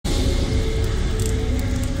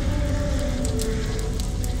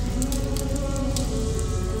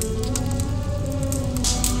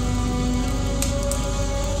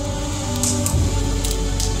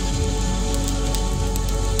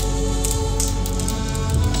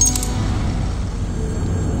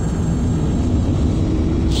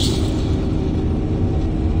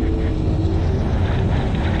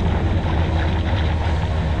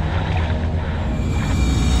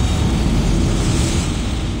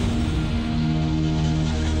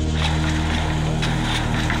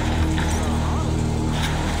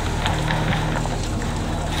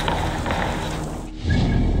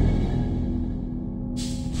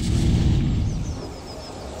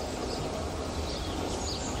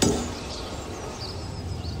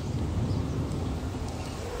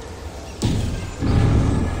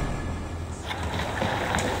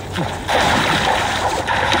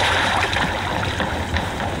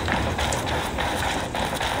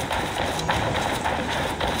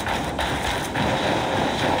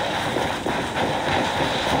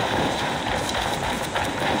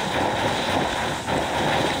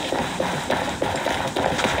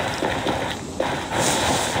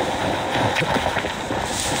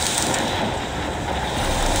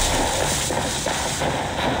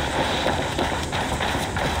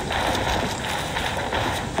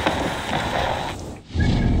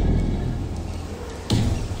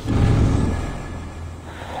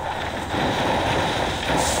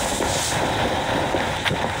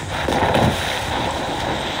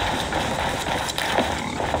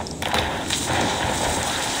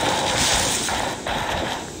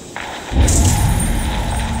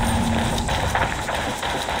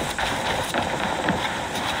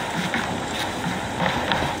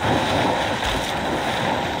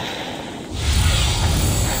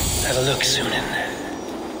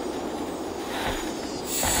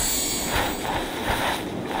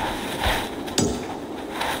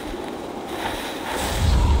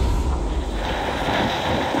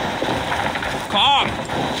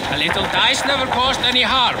The ice never caused any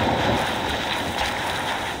harm.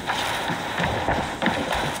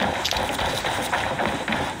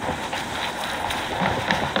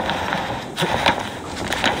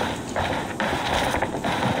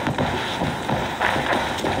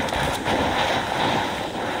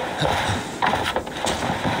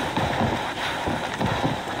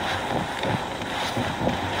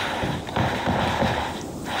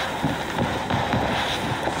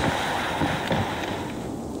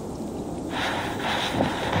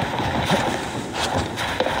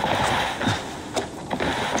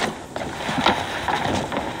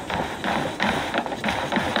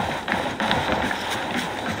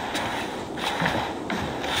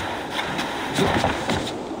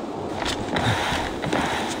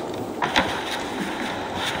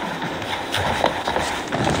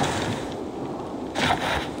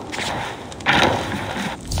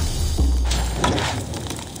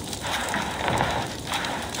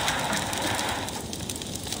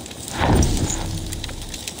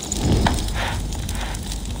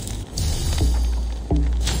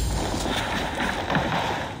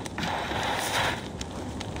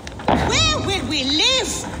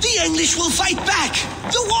 The English will fight back!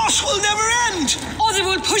 The wars will never end! Or they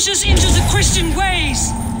will push us into the Christian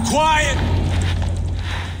ways! Quiet!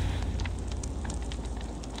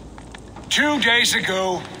 2 days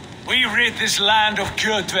ago, we rid this land of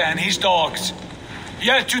Kjotve and his dogs.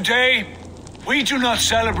 Yet today, we do not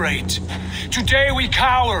celebrate. Today we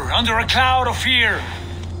cower under a cloud of fear.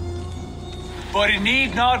 But it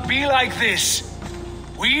need not be like this.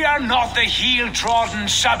 We are not the heel-trodden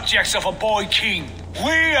subjects of a boy king.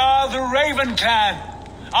 We are the Raven clan.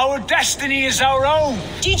 Our destiny is our own.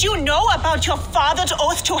 Did you know about your father's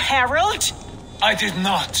oath to Harold? I did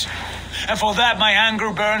not. And for that my anger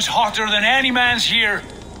burns hotter than any man's here.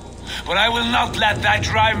 But I will not let that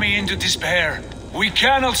drive me into despair. We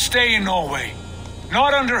cannot stay in Norway.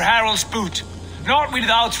 Not under Harold's boot. Not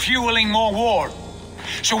without fueling more war.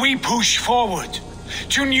 So we push forward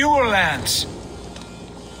to newer lands.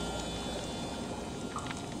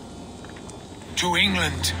 To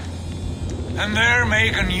England. And there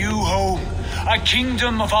make a new home. A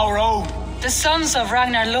kingdom of our own. The sons of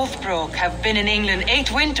Ragnar Lothbrok have been in England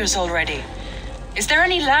 8 winters already. Is there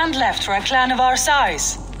any land left for a clan of our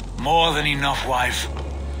size? More than enough, wife.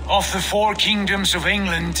 Of the 4 kingdoms of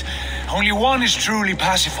England, only one is truly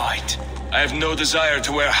pacified. I have no desire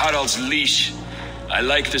to wear Harald's leash. I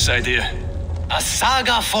like this idea. A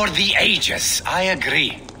saga for the ages, I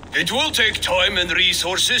agree. It will take time and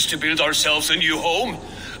resources to build ourselves a new home,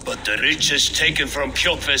 but the riches taken from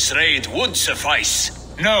Kjotve's raid would suffice.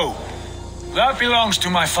 No. That belongs to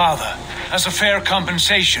my father, as a fair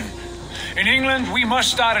compensation. In England, we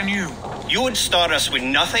must start anew. You would start us with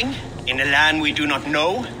nothing? In a land we do not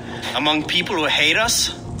know? Among people who hate us?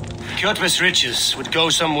 Kjotve's riches would go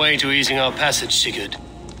some way to easing our passage, Sigurd.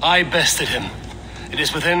 I bested him. It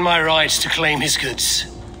is within my rights to claim his goods.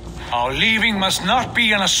 Our leaving must not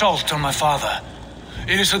be an assault on my father.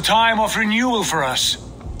 It is a time of renewal for us.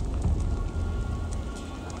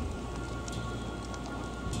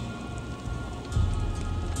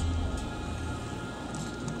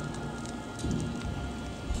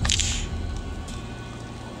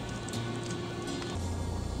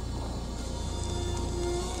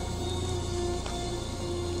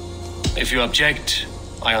 If you object,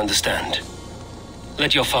 I understand.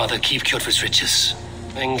 Let your father keep Kjotve's riches.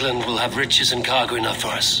 England will have riches and cargo enough for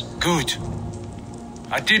us. Good.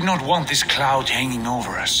 I did not want this cloud hanging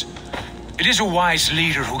over us. It is a wise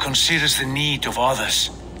leader who considers the need of others.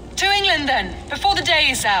 To England then, before the day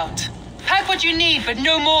is out. Pack what you need, but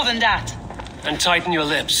no more than that. And tighten your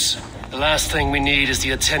lips. The last thing we need is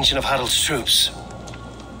the attention of Harald's troops.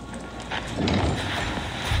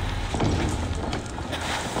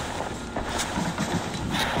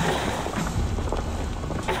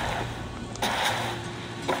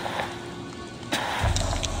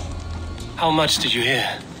 How much did you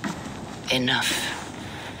hear? Enough.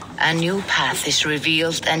 A new path is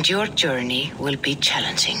revealed and your journey will be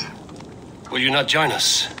challenging. Will you not join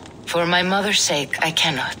us? For my mother's sake, I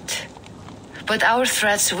cannot. But our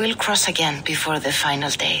threads will cross again before the final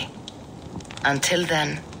day. Until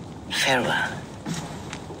then, farewell.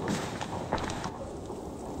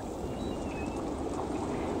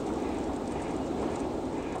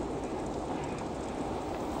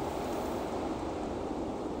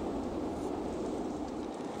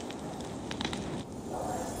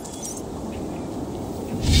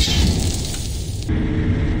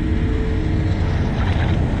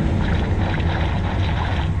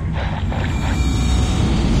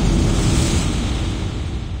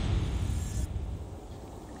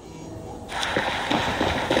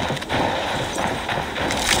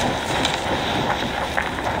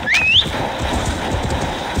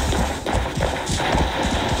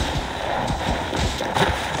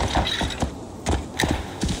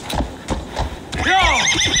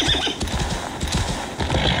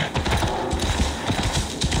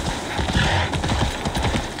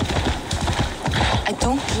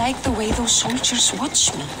 don't like the way those soldiers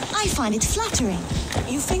watch me. I find it flattering.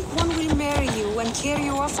 You think one will marry you and carry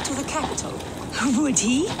you off to the capital? Would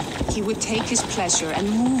he? He would take his pleasure and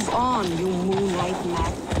move on, you moonlight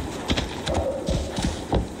man.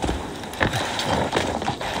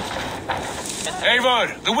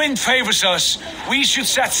 Eivor, the wind favors us. We should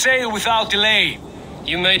set sail without delay.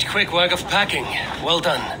 You made quick work of packing. Well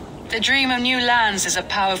done. The dream of new lands is a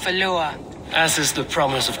powerful lure. As is the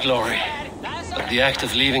promise of glory. But the act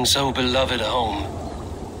of leaving so beloved a home,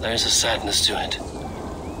 there's a sadness to it.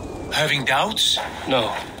 Having doubts?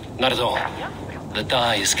 No, not at all. The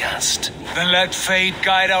die is cast. Then let fate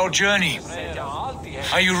guide our journey.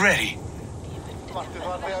 Are you ready?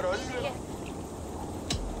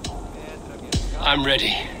 I'm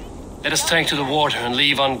ready. Let us take to the water and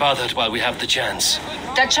leave unbothered while we have the chance.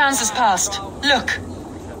 That chance is past. Look.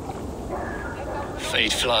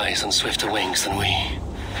 Fate flies on swifter wings than we.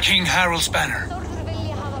 King Harald's banner.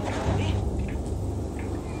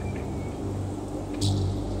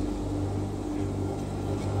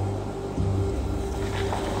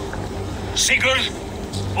 Sigurd,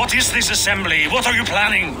 what is this assembly? What are you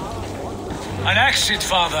planning? An exit,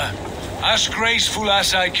 father. As graceful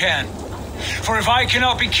as I can. For if I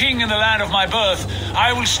cannot be king in the land of my birth,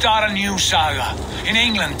 I will start a new saga. In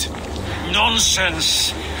England.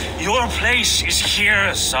 Nonsense. Your place is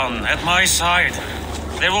here, son, at my side.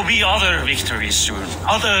 There will be other victories soon.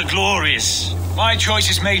 Other glories. My choice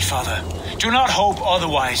is made, father. Do not hope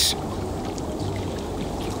otherwise.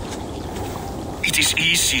 It is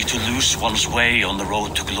easy to lose one's way on the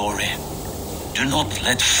road to glory. Do not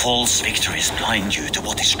let false victories blind you to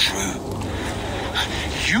what is true.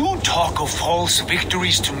 You talk of false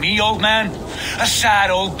victories to me, old man? A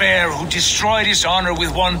sad old bear who destroyed his honor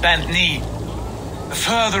with one bent knee. The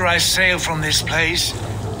further I sail from this place,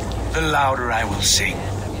 the louder I will sing.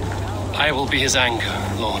 I will be his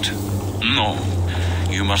anchor, Lord. No,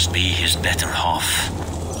 you must be his better half.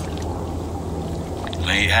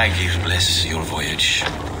 May Agir bless your voyage.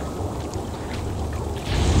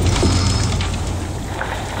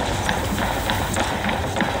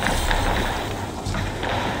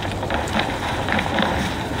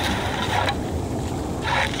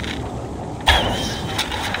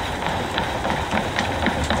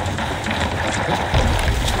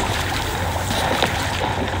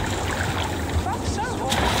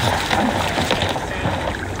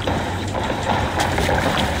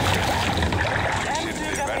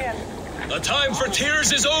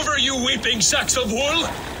 Tears is over, you weeping sacks of wool!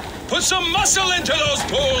 Put some muscle into those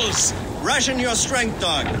pulls! Ration your strength,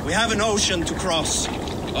 dog. We have an ocean to cross.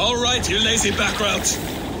 All right, you lazy backrout.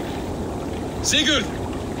 Sigurd,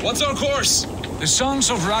 what's our course? The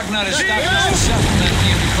sons of Ragnar established a settlement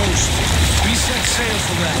near the coast. We set sail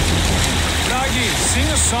for that. Ragi, sing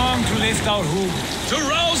a song to lift our hood. To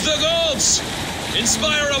rouse the gods!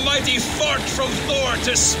 Inspire a mighty fart from Thor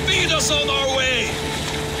to speed us on our way!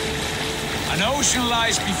 An ocean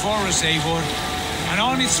lies before us, Eivor, and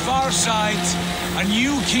on its far side, a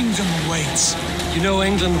new kingdom awaits. You know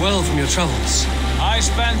England well from your travels. I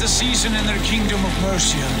spent a season in their kingdom of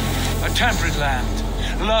Mercia, a temperate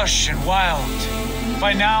land, lush and wild.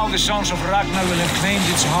 By now, the sons of Ragnar will have claimed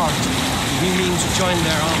its heart. We mean to join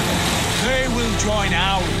their army. They will join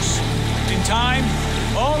ours. In time,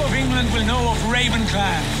 all of England will know of Raven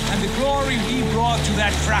Clan and the glory we brought to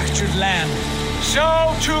that fractured land. So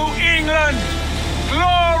to England,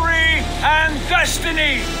 glory and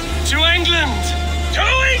destiny. To England! To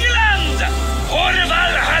England! For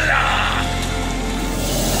Valhalla!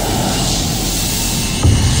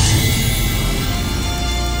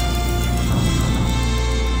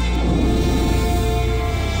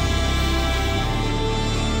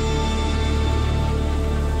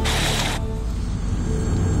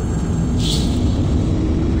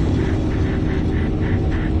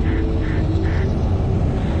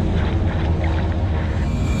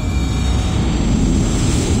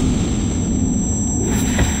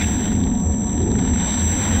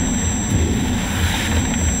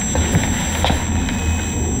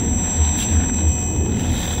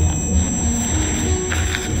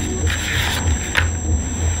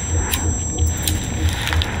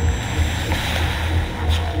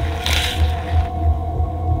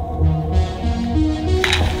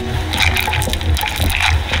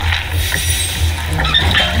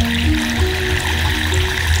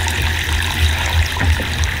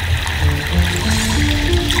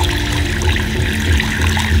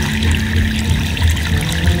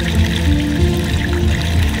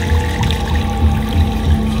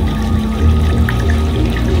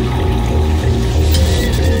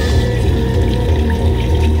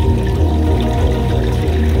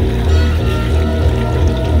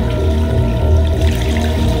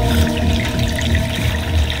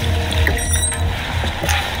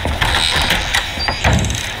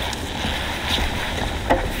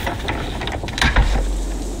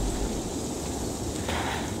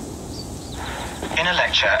 In a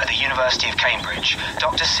lecture at the University of Cambridge,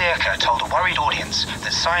 Dr. Sirka told a worried audience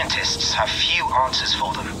that scientists have few answers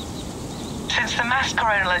for them. Since the mass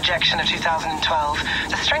coronal ejection of 2012,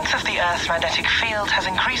 the strength of the Earth's magnetic field has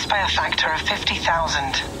increased by a factor of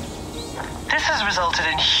 50,000. This has resulted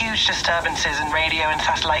in huge disturbances in radio and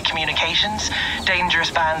satellite communications,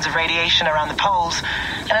 dangerous bands of radiation around the poles,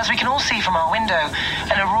 and as we can all see from our window,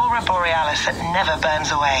 an aurora borealis that never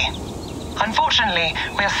burns away. Unfortunately,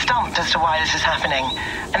 we are stumped as to why this is happening,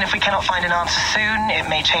 and if we cannot find an answer soon, it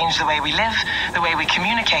may change the way we live, the way we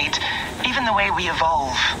communicate, even the way we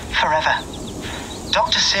evolve forever.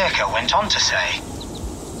 Dr. Sirka went on to say,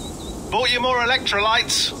 "Bought you more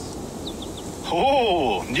electrolytes?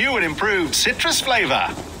 Oh, new and improved citrus flavor."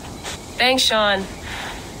 Thanks, Sean.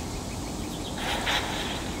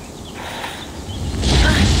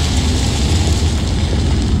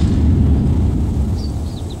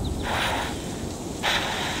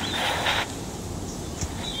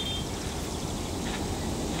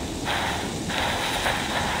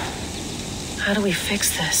 How do we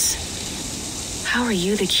fix this? How are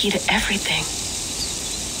you the key to everything?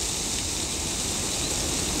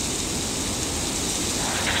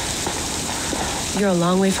 You're a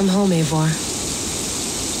long way from home, Eivor.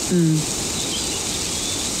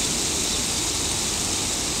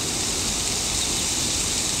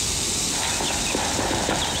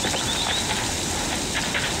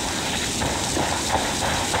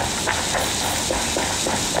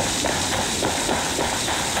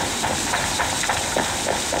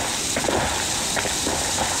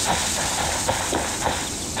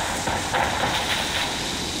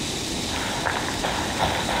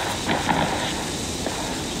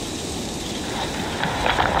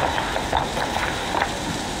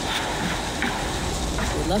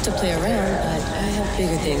 Love to play around, but I have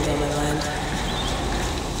bigger things on my mind.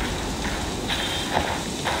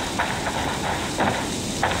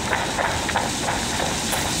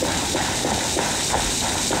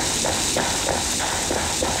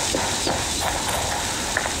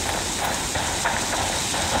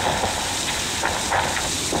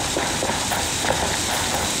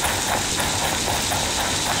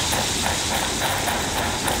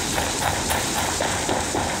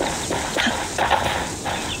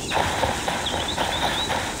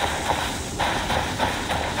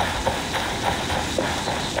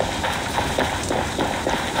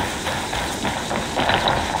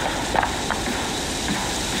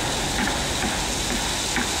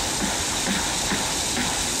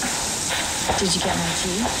 Did you get my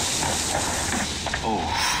tea?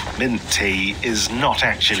 Oh, mint tea is not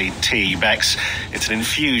actually tea, Bex. It's an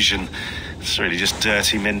infusion. It's really just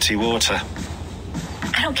dirty, minty water.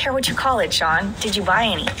 I don't care what you call it, Sean. Did you buy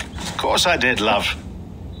any? Of course I did, love.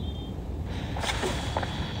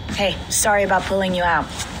 Hey, sorry about pulling you out.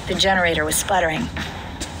 The generator was sputtering.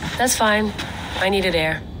 That's fine. I needed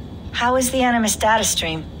air. How was the Animus data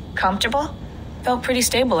stream? Comfortable? Felt pretty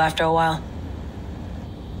stable after a while.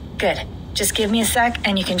 Good. Just give me a sec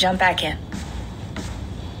and you can jump back in.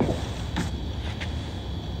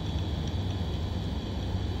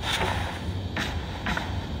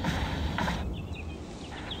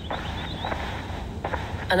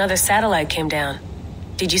 Another satellite came down.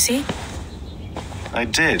 Did you see? I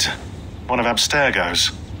did. One of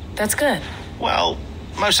Abstergo's. That's good. Well,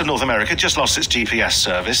 most of North America just lost its GPS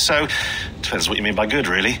service, so depends what you mean by good,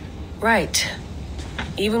 really. Right.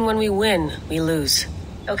 Even when we win, we lose.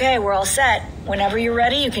 Okay, we're all set. Whenever you're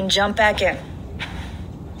ready, you can jump back in.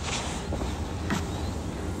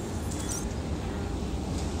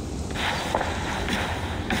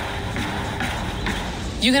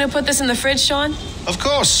 You gonna put this in the fridge, Sean? Of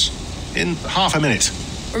course. In half a minute.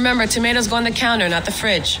 Remember, tomatoes go on the counter, not the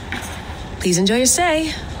fridge. Please enjoy your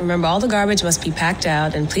stay. Remember, all the garbage must be packed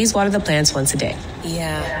out, and please water the plants once a day.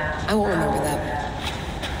 Yeah, I won't remember that.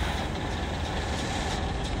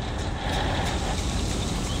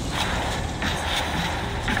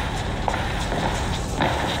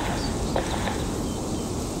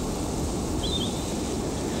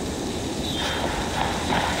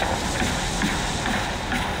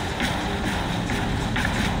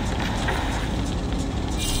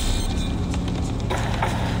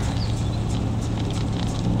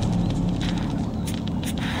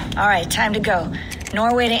 All right, time to go.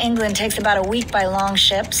 Norway to England takes about a week by long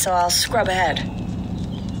ship, so I'll scrub ahead.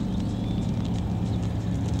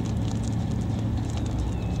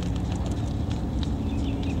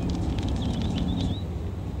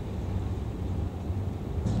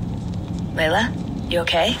 Layla, you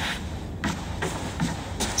okay?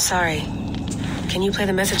 Sorry. Can you play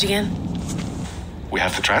the message again? We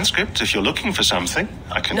have the transcript. If you're looking for something,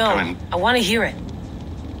 I can go and... I want to hear it.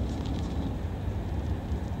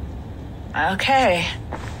 Okay.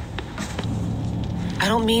 I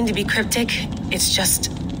don't mean to be cryptic. It's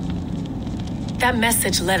just... that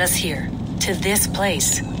message led us here. To this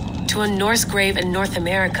place. To a Norse grave in North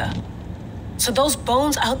America. So those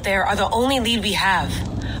bones out there are the only lead we have.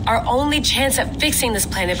 Our only chance at fixing this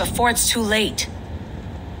planet before it's too late.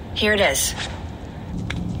 Here it is.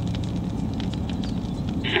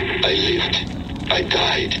 I lived, I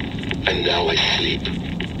died, and now I sleep.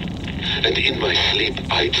 And in my sleep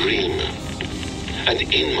I dream. And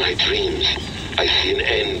in my dreams I see an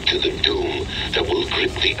end to the doom that will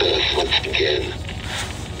grip the earth once again.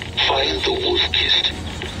 Find the wolf-kissed.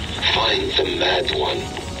 Find the mad one.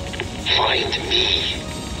 Find me.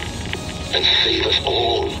 And save us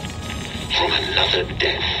all from another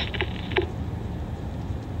death.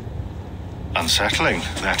 Unsettling,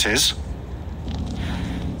 that is.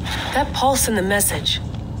 That pulse in the message.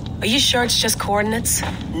 Are you sure it's just coordinates?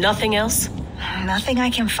 Nothing else? Nothing I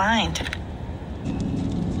can find.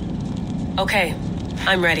 Okay,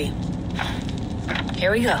 I'm ready.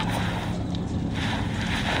 Here we go.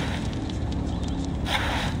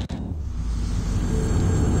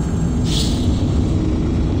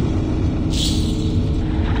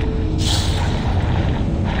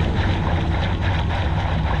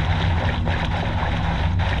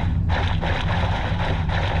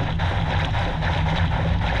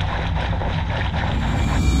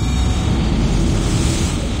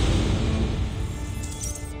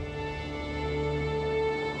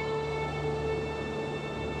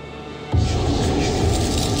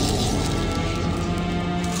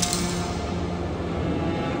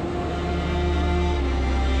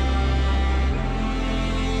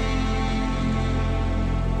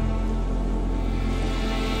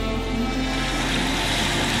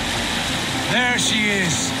 There she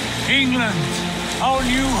is. England, our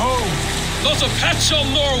new home. Not a patch on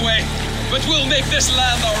Norway, but we'll make this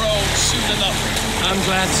land our own soon enough. I'm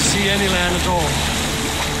glad to see any land at all.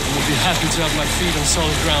 I will be happy to have my feet on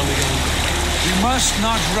solid ground again. We must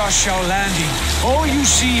not rush our landing. All you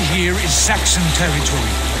see here is Saxon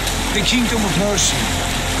territory. The Kingdom of Mercia,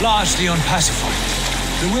 largely unpacified.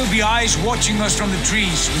 There will be eyes watching us from the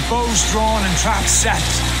trees, with bows drawn and traps set.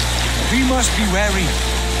 We must be wary.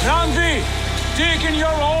 Randi, dig in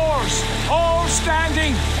your oars, all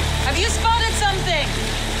standing. Have you spotted something?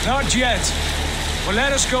 Not yet. But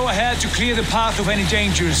let us go ahead to clear the path of any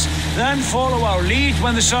dangers. Then follow our lead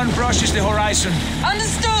when the sun brushes the horizon.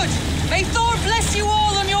 Understood. May Thor bless you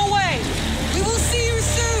all on your way. We will see you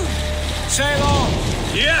soon. Sail on.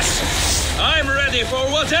 Yes, I'm ready for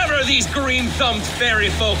whatever these green-thumbed fairy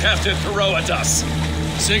folk have to throw at us.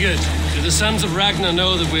 Sigurd, do the sons of Ragnar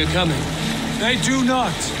know that we're coming? They do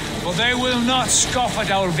not, but they will not scoff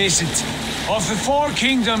at our visit. Of the 4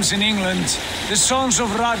 kingdoms in England, the sons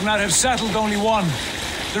of Ragnar have settled only one.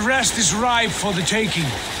 The rest is ripe for the taking.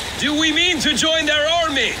 Do we mean to join their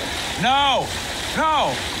army? No,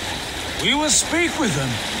 no. We will speak with them,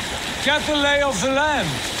 get the lay of the land,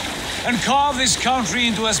 and carve this country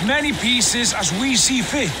into as many pieces as we see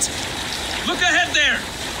fit. Look ahead there!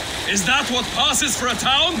 Is that what passes for a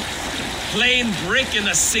town? Plain brick in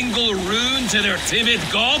a single rune to their timid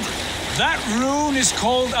god? That rune is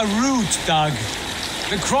called a root, Doug.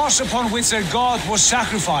 The cross upon which their god was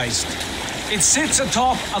sacrificed. It sits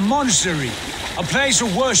atop a monastery, a place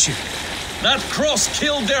of worship. That cross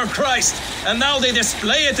killed their Christ, and now they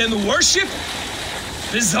display it in worship?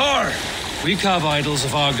 Bizarre. We carve idols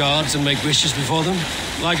of our gods and make wishes before them,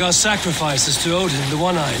 like our sacrifices to Odin, the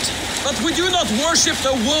One-Eyed. But we do not worship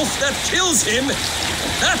the wolf that kills him.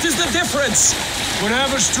 That is the difference.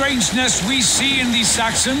 Whatever strangeness we see in these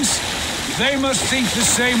Saxons, they must think the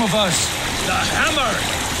same of us. The hammer.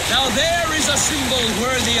 Now there is a symbol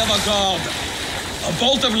worthy of a god. A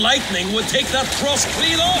bolt of lightning would take that cross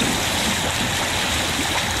clean off.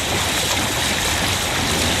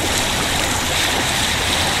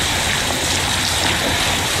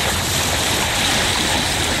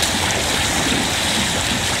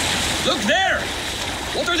 Look there!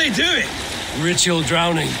 What are they doing? Ritual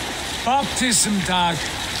drowning. Baptism, Dag.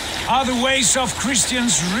 Are the ways of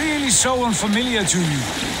Christians really so unfamiliar to you?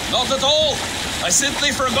 Not at all. I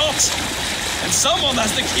simply forgot. And someone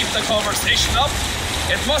has to keep the conversation up.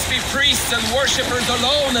 It must be priests and worshippers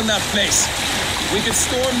alone in that place. We could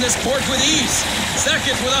storm this port with ease. Sack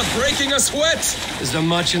it without breaking a sweat. Is there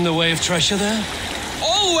much in the way of treasure there?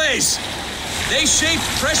 Always! They shape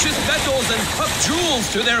precious metals and cut jewels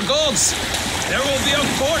to their gods. There will be a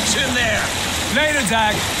fortune there. Later,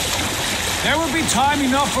 Dag. There will be time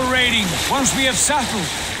enough for raiding once we have settled.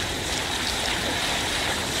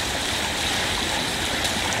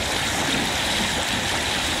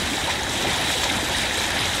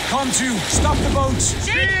 Come to! Stop the boats!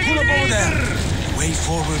 Pull up over there! The way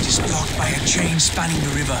forward is blocked by a chain spanning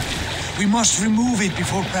the river. We must remove it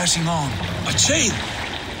before passing on. A chain?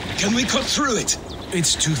 Can we cut through it?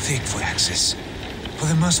 It's too thick for access. But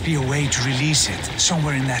there must be a way to release it,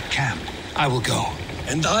 somewhere in that camp. I will go.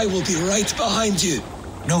 And I will be right behind you.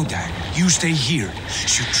 No, Dag. You stay here.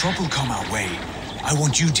 Should trouble come our way, I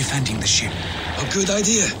want you defending the ship. A good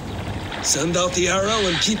idea. Send out the arrow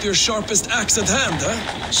and keep your sharpest axe at hand,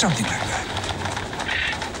 huh? Something like that.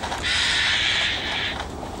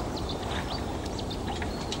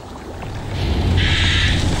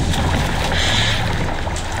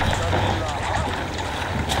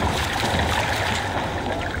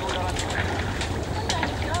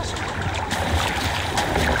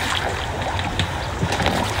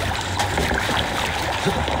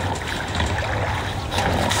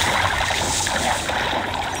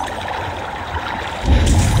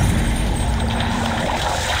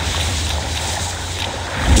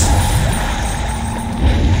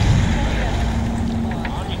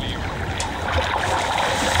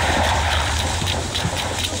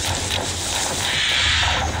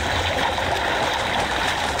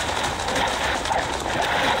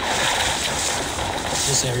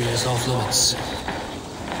 This area is off limits.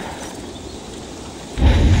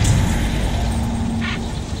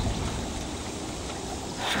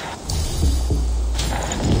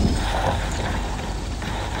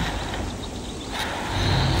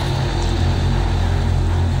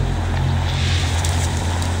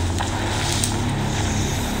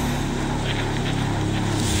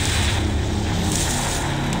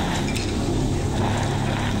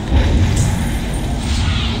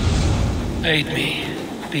 Aid me.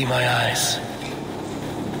 Be my eyes.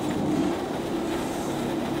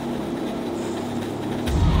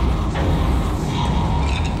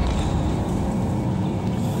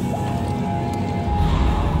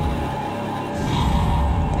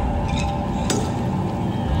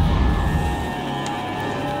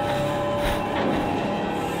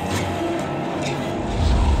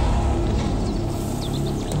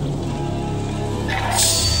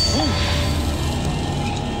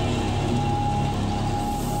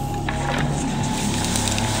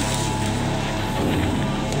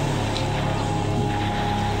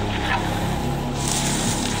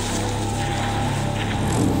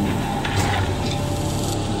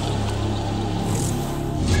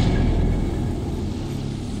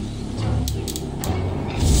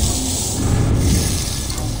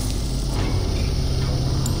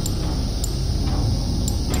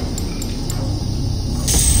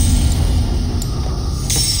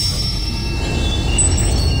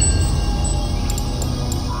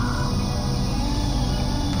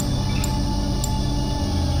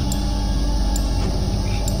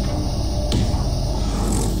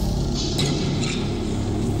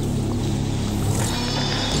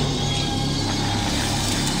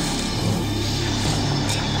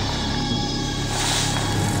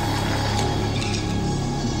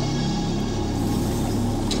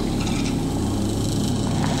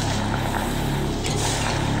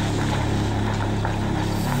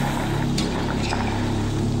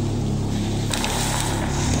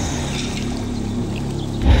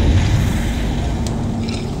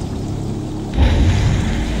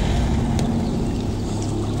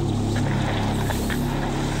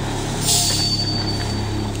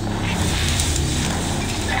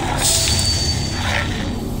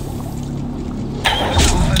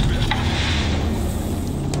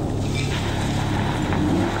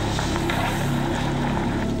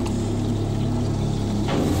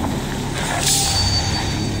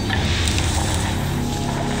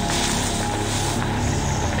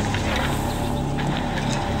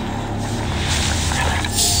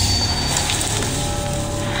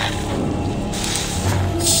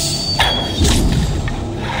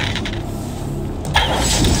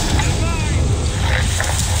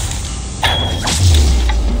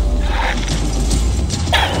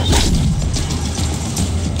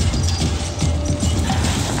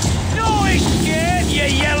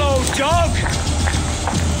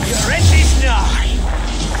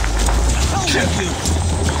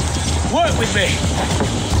 Work with me.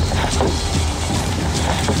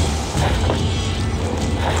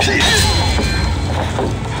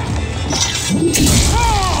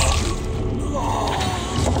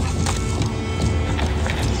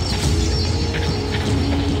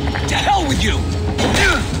 To hell with you.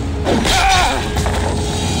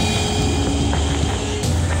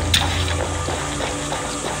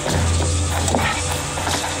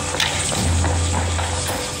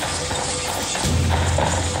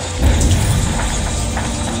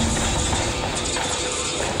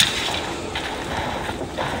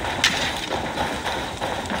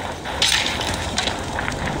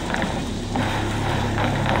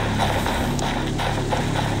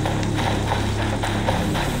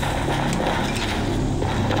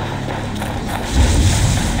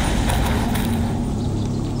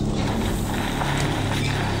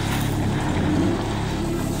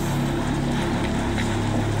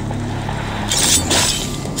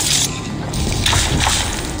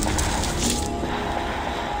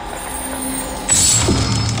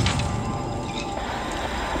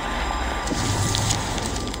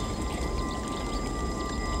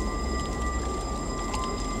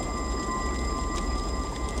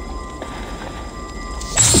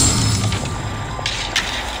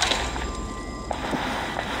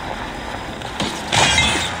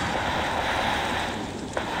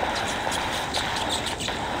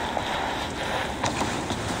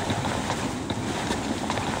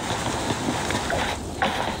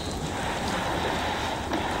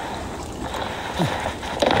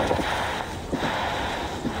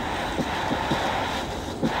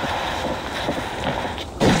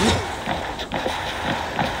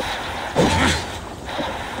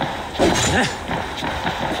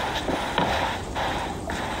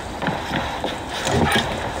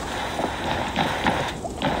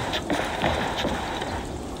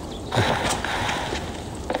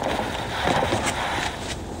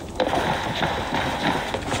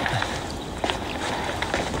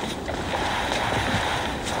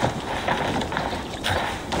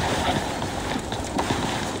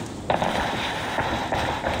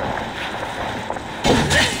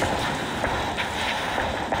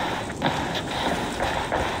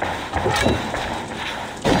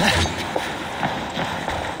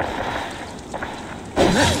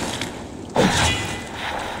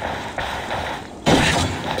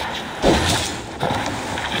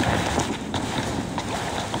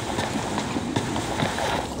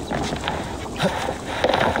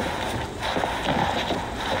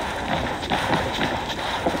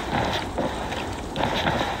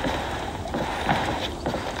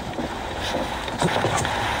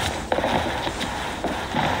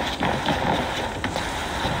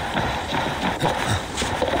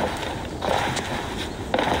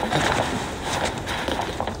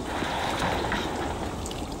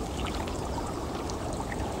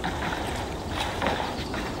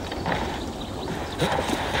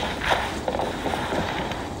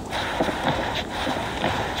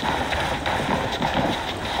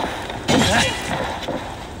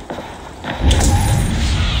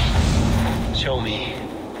 Show me.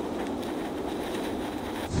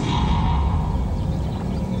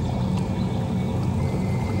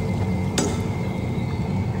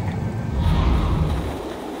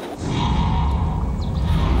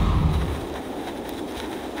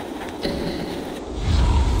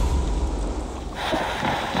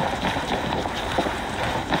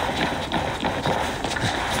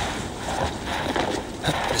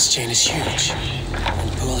 This chain is huge,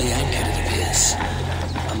 and poorly anchored it appears.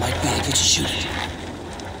 I might be able to shoot it.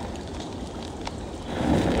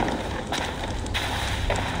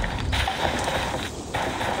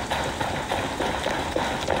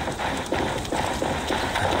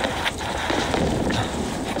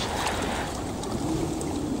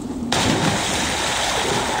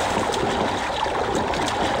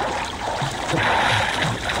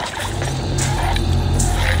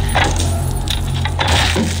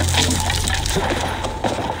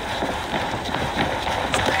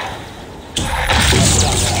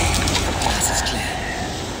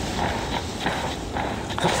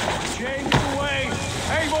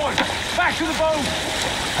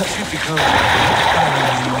 Typical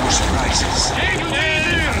carrying more surprises.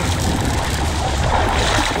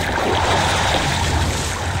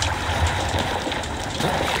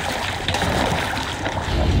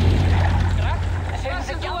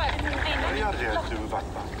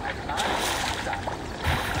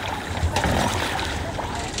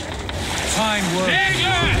 Fine work.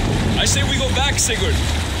 I say we go back, Sigurd.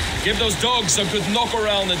 Give those dogs a good knock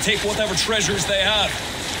around and take whatever treasures they have.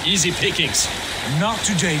 Easy pickings. Not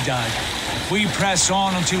today, Dad. We press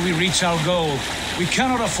on until we reach our goal. We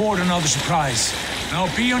cannot afford another surprise.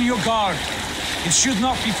 Now be on your guard. It should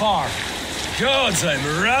not be far. Gods, I'm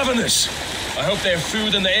ravenous. I hope they have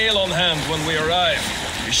food and ale on hand when we arrive.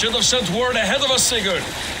 We should have sent word ahead of us, Sigurd,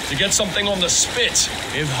 to get something on the spit.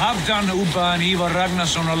 If Halfdan, Ubba and Ivar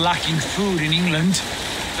Ragnarsson are lacking food in England,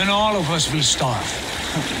 then all of us will starve.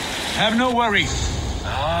 Have no worry.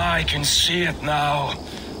 Ah, I can see it now.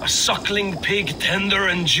 A suckling pig, tender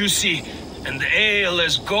and juicy, and ale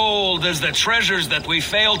as gold as the treasures that we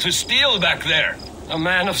failed to steal back there. A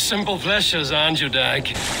man of simple pleasures, aren't you, Dag?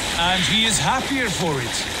 And he is happier for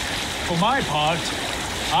it. For my part,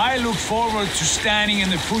 I look forward to standing in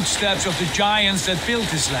the footsteps of the giants that built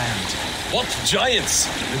this land. What giants?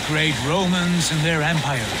 The great Romans and their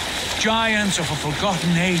empire. Giants of a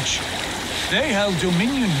forgotten age. They held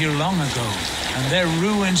dominion here long ago, and their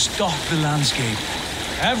ruins dot the landscape.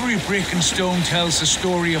 Every brick and stone tells a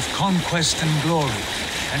story of conquest and glory.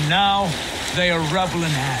 And now, they are rubble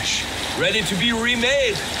and ash. Ready to be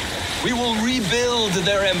remade. We will rebuild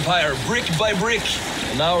their empire brick by brick,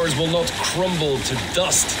 and ours will not crumble to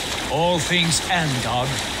dust. All things end, Dog.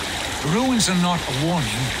 Ruins are not a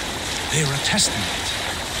warning. They are a testament.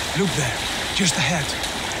 Look there, just ahead,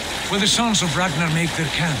 where the sons of Ragnar make their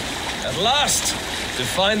camp. At last, to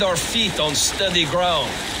find our feet on steady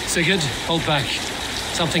ground. Sigurd, hold back.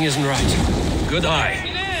 Something isn't right. Good eye.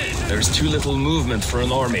 There's too little movement for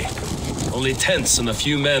an army. Only tents and a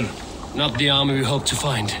few men. Not the army we hoped to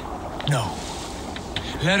find. No.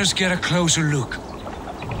 Let us get a closer look.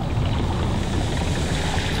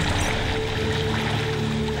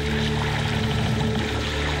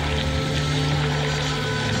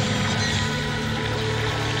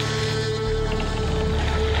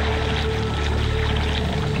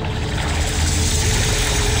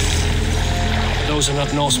 Those are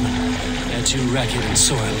not Norsemen. They're too ragged and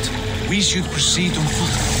soiled. We should proceed on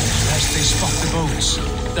foot, lest they spot the boats.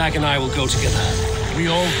 Dag and I will go together. We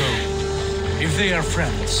all go. If they are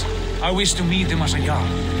friends, I wish to meet them as a Jarl.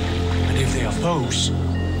 And if they are foes,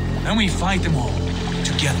 then we fight them all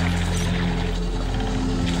together.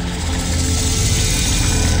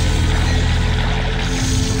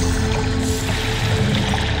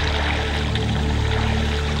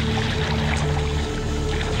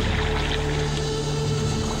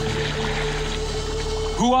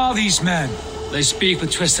 Who are these men? They speak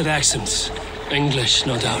with twisted accents. English,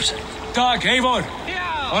 no doubt. Dag, Eivor!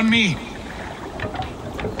 Yeah. On me!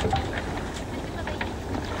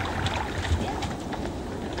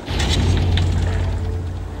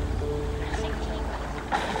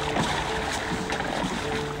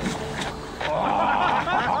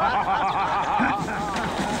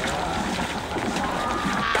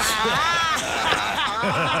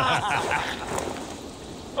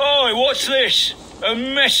 Oi, what's this? A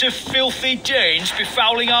mess of filthy Danes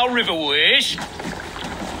befouling our riverways?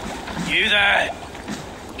 You there.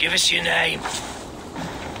 Give us your name.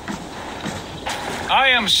 I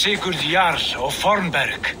am Sigurd Jarl of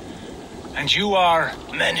Fornberg. And you are...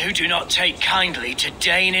 Men who do not take kindly to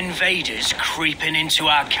Dane invaders creeping into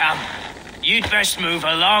our camp. You'd best move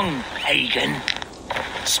along, Hagen.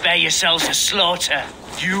 Spare yourselves a slaughter.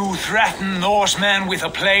 You threaten Norsemen with a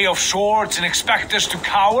play of swords and expect us to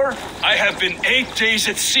cower? I have been 8 days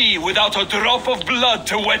at sea without a drop of blood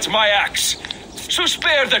to wet my axe. So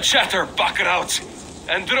spare the chatter, Baccarat,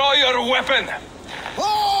 and draw your weapon.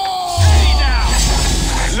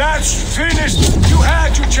 Let's finish! You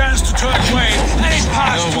had your chance to turn away, and it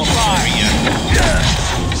passed you by.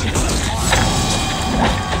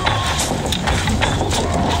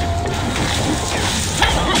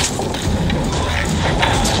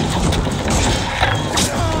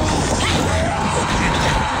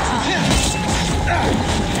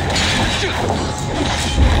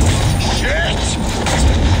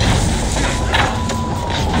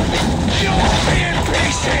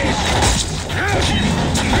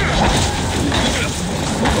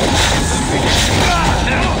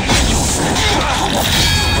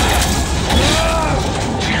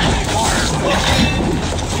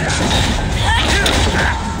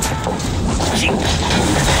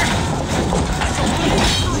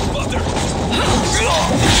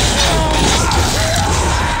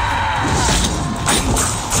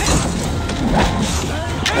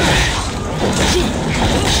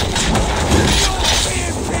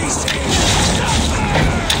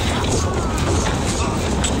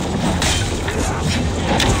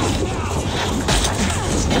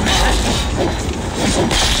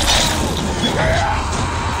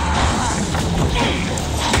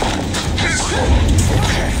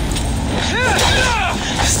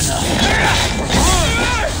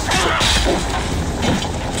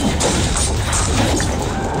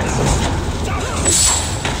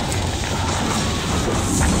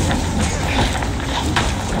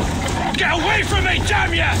 Get away from me,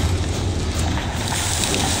 damn ya!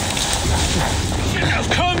 Now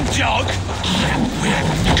come, dog!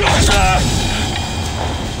 We've got her!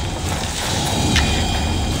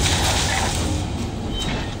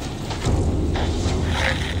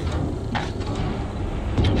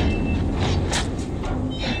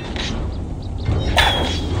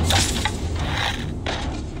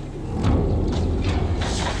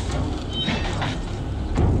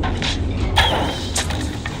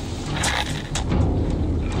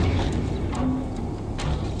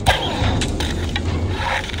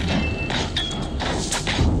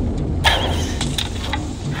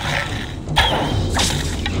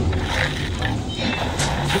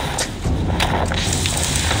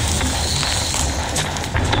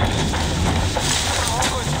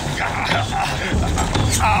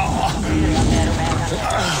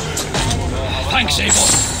 Thanks, Eivor.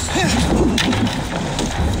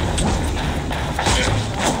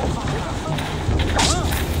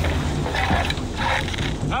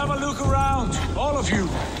 Have a look around, all of you.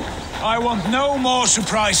 I want no more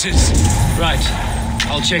surprises. Right.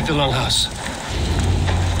 I'll check the longhouse.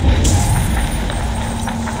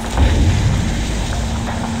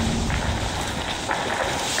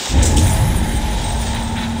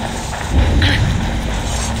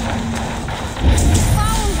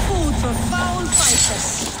 Foul food for foul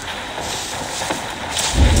fighters.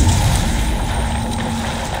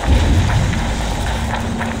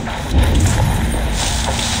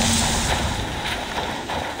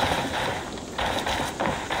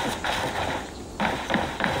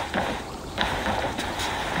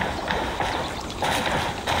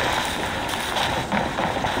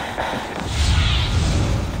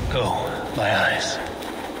 this.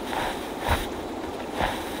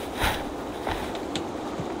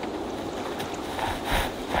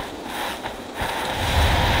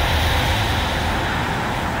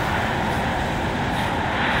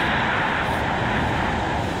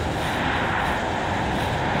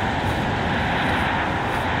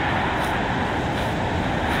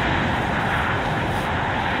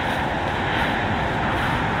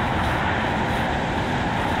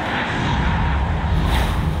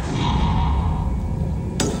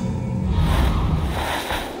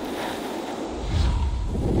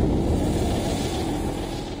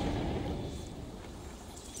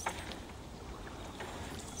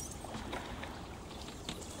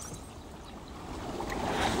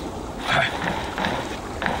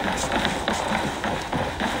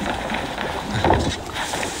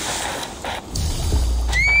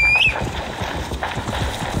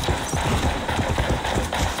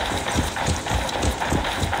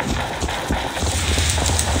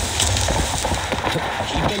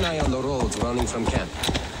 Running from camp.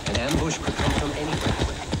 An ambush could come from anywhere.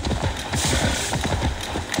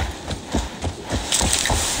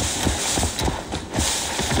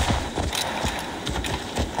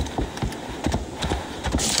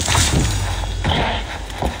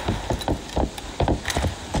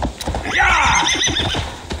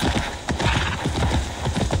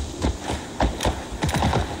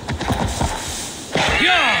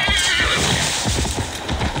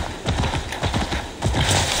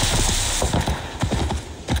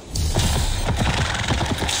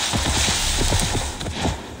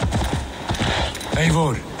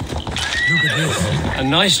 Eivor, look at this. A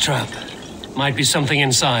nice trap. Might be something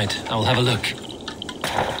inside. I'll have a look.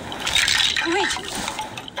 Wait!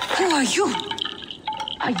 Who are you?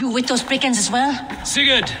 Are you with those brigands as well?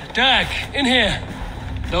 Sigurd, Dag, in here.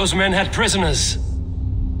 Those men had prisoners.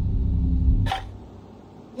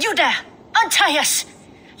 You there! Untie us!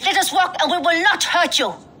 Let us walk and we will not hurt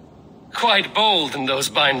you! Quite bold in those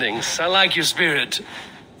bindings. I like your spirit.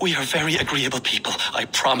 We are very agreeable people, I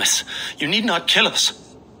promise. You need not kill us.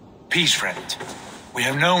 Peace, friend. We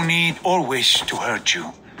have no need or wish to hurt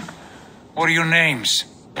you. What are your names?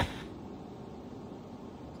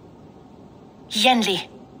 Yenli.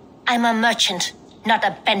 I'm a merchant, not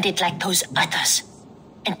a bandit like those others.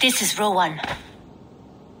 And this is Rowan.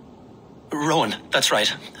 Rowan, that's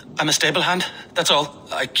right. I'm a stable hand, that's all.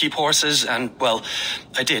 I keep horses and, well,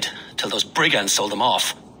 I did, till those brigands sold them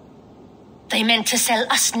off. They meant to sell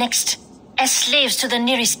us next, as slaves to the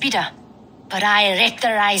nearest bidder. But I raked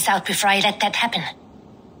their eyes out before I let that happen.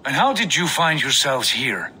 And how did you find yourselves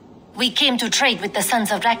here? We came to trade with the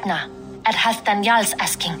sons of Ragnar, at Halfdan Jarl's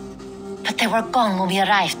asking. But they were gone when we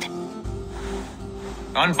arrived.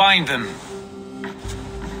 Unbind them.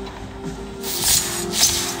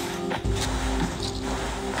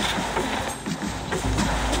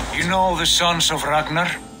 You know the sons of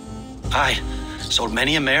Ragnar? Aye. Sold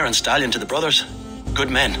many a mare and stallion to the brothers. Good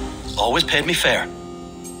men. Always paid me fair.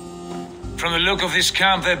 From the look of this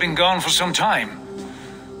camp, they've been gone for some time.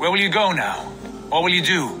 Where will you go now? What will you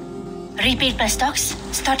do? Rebuild my stocks,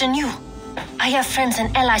 start anew. I have friends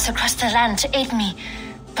and allies across the land to aid me,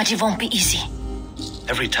 but it won't be easy.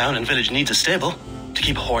 Every town and village needs a stable to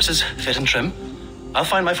keep horses fit and trim. I'll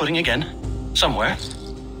find my footing again. Somewhere.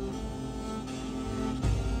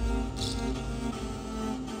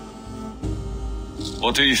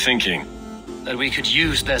 What are you thinking? That we could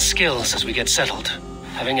use their skills as we get settled.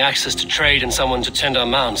 Having access to trade and someone to tend our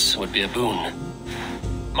mounts would be a boon.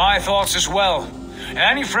 My thoughts as well.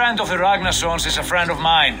 Any friend of the Ragnarsons is a friend of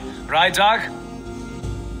mine. Right, Dag?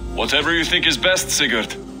 Whatever you think is best,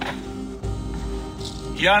 Sigurd.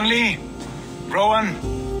 Janli,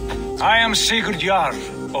 Rowan, I am Sigurd Jarl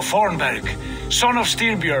of Fornberg, son of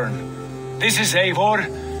Styrbjörn. This is Eivor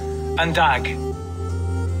and Dag.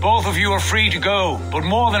 Both of you are free to go, but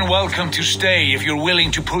more than welcome to stay if you're willing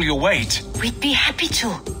to pull your weight. We'd be happy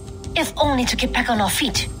to, if only to get back on our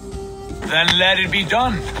feet. Then let it be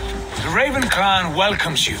done. The Raven clan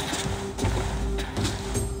welcomes you.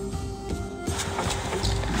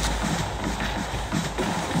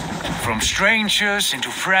 From strangers into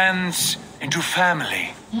friends, into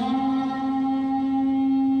family.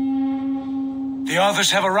 The others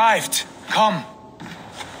have arrived. Come.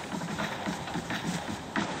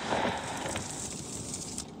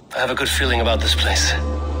 I have a good feeling about this place.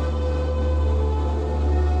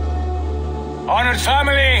 Honored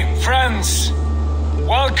family, friends,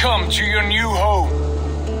 welcome to your new home.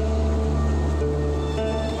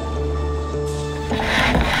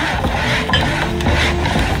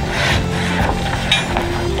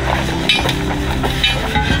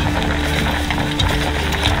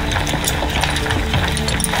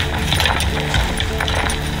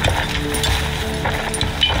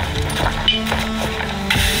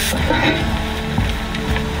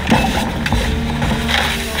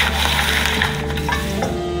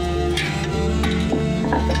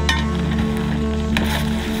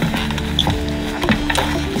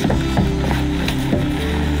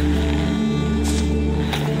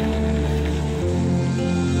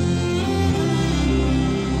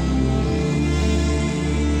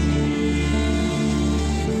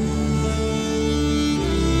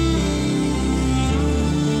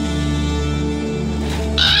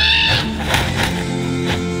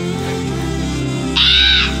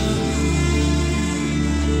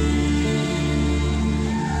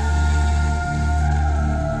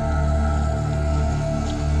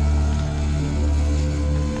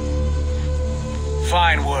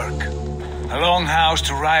 fine work. A long house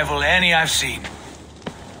to rival any I've seen.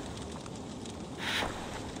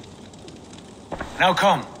 Now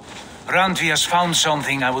come. Randvi has found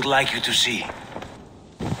something I would like you to see.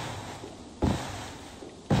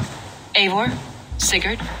 Eivor,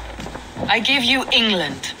 Sigurd, I give you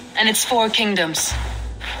England and its 4 kingdoms.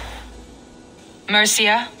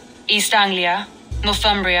 Mercia, East Anglia,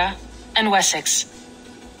 Northumbria, and Wessex.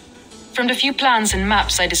 From the few plans and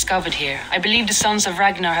maps I discovered here, I believe the Sons of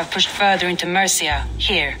Ragnar have pushed further into Mercia,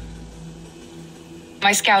 here.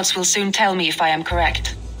 My scouts will soon tell me if I am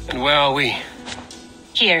correct. And where are we?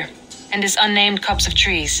 Here, in this unnamed copse of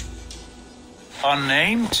trees.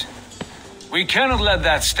 Unnamed? We cannot let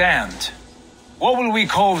that stand. What will we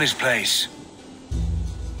call this place?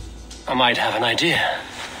 I might have an idea.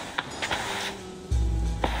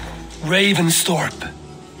 Ravensthorpe,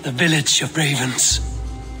 the village of ravens.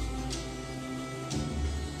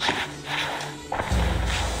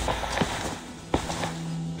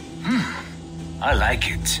 I like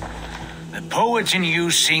it. The poet in you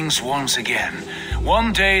sings once again.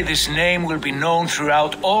 One day this name will be known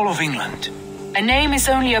throughout all of England. A name is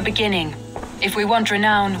only a beginning. If we want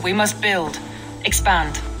renown, we must build,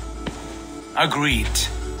 expand. Agreed.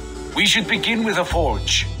 We should begin with a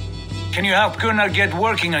forge. Can you help Gunnar get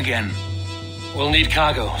working again? We'll need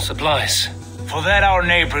cargo, supplies. For that our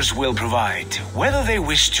neighbors will provide, whether they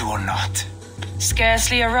wish to or not.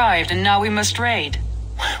 Scarcely arrived and now we must raid.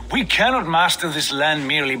 We cannot master this land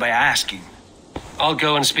merely by asking. I'll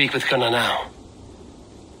go and speak with Gunnar now.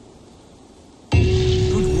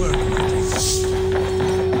 Good work,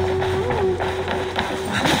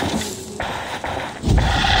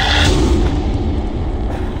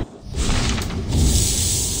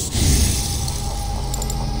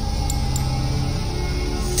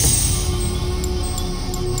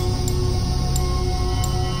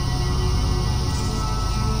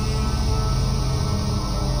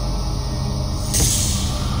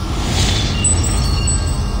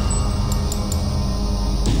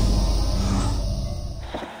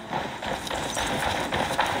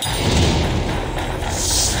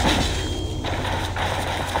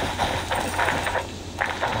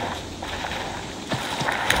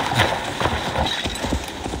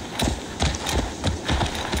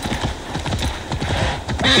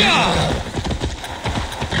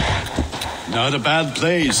 Not a bad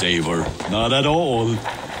place, Eivor. Not at all.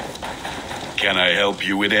 Can I help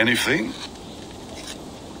you with anything?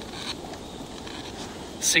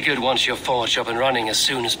 Sigurd wants your forge up and running as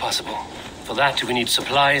soon as possible. For that, we need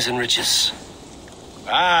supplies and riches.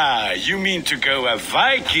 Ah, you mean to go a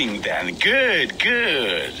Viking then? Good,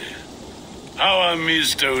 good. How I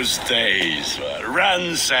miss those days.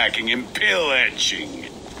 Ransacking and pillaging.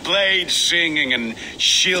 Blade singing and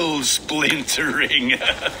shield splintering.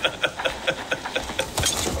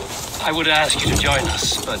 I would ask you to join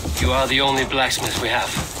us, but you are the only blacksmith we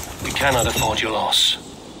have. We cannot afford your loss.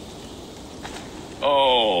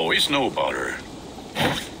 Oh, it's no bother.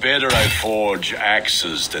 Better I forge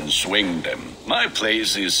axes than swing them. My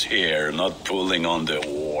place is here, not pulling on the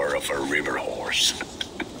oar of a river horse.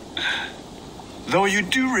 Though you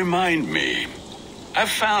do remind me, I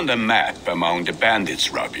found a map among the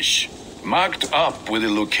bandits' rubbish, marked up with the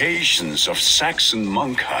locations of Saxon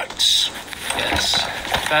monk huts. Yes,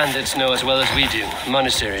 bandits know as well as we do.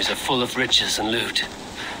 Monasteries are full of riches and loot.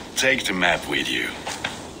 Take the map with you,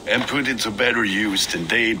 and put it to better use than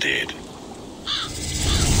they did.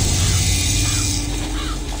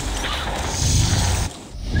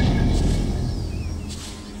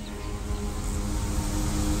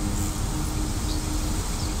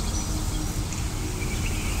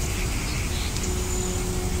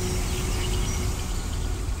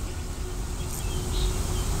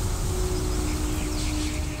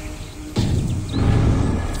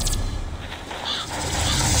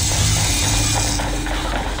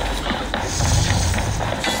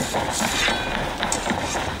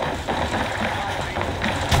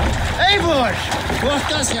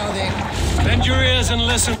 Bend your ears and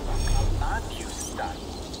listen.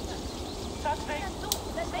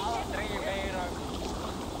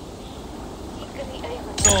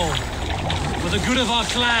 So, for the good of our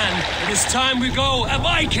clan, it is time we go a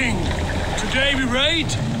Viking. Today we raid,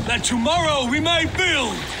 that tomorrow we may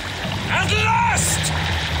build. At last!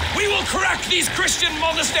 We will crack these Christian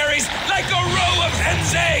monasteries like a row of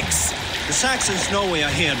hen's eggs! The Saxons know we are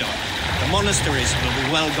here, though. The monasteries will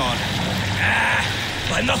be well guarded.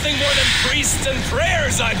 By nothing more than priests and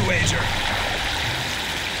prayers, I'd wager.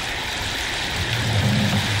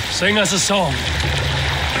 Sing us a song.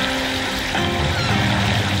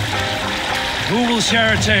 Who will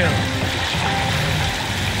share a tale?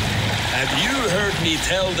 Have you heard me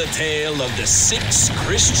tell the tale of the 6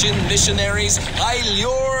 Christian missionaries I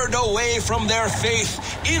lured away from their faith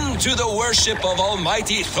into the worship of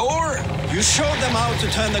Almighty Thor? You showed them how to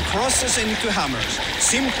turn the crosses into hammers,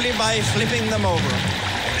 simply by flipping them over.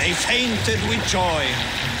 They fainted with joy.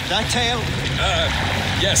 That tale?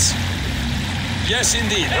 Yes. Yes,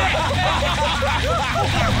 indeed.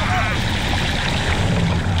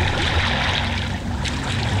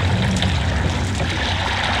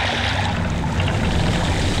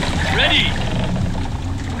 Ready!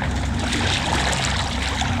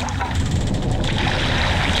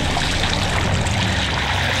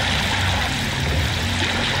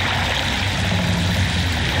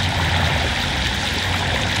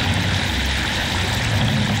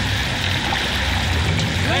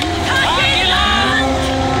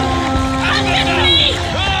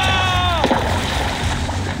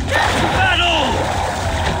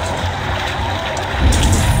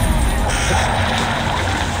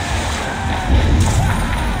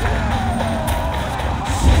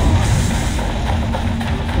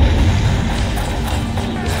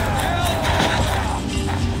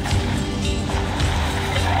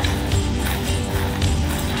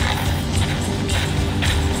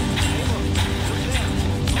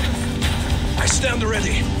 Stand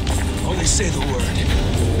ready. Only say the word.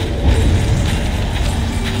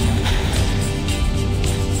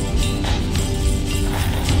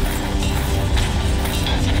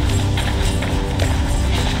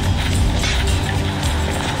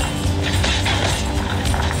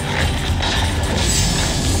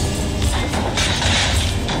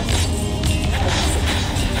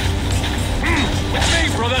 With me,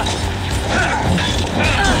 brother!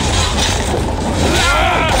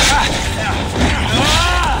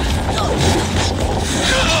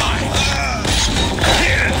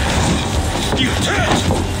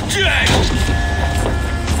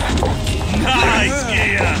 Nice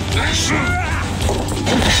gear!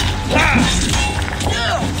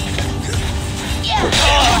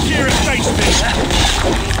 Oh, gear face me!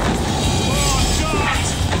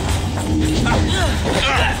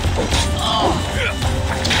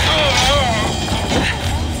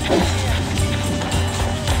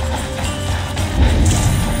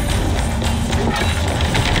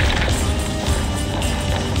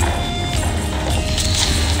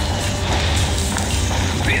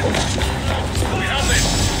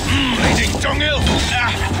 Bleeding dunghill!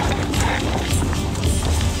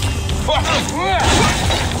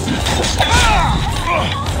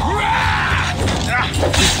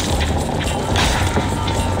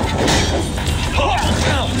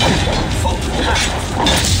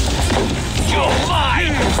 You're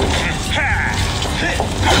mine!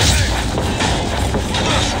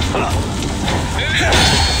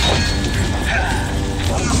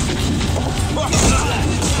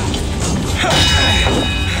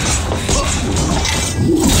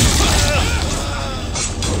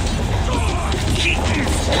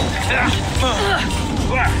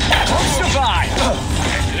 Survive!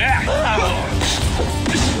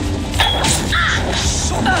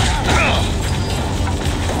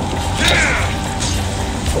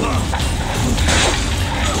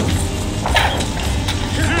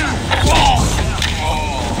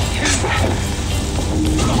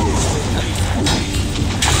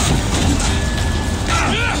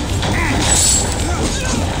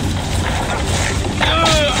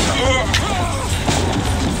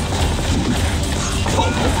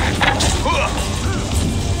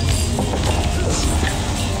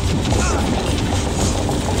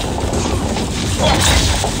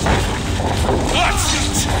 That's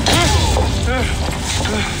it!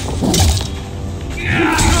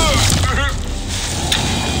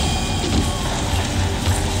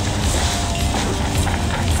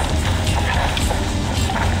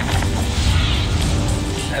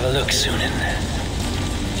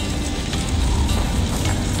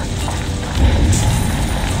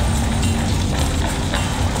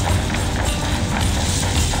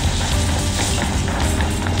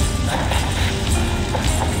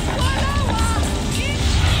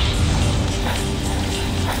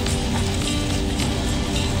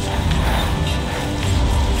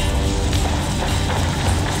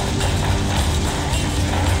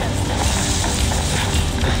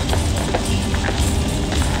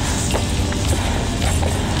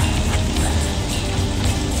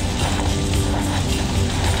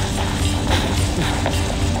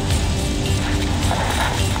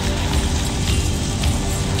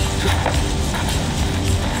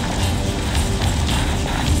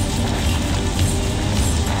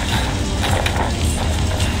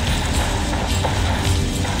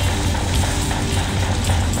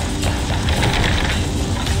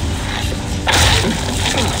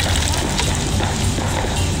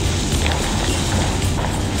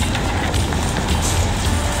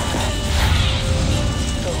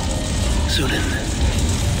 Sunan.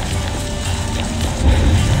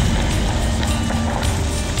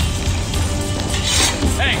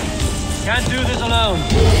 Hey! Can't do this alone.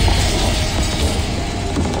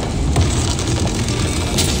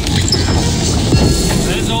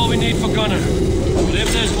 That is all we need for Gunner. But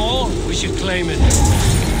if there's more, we should claim it.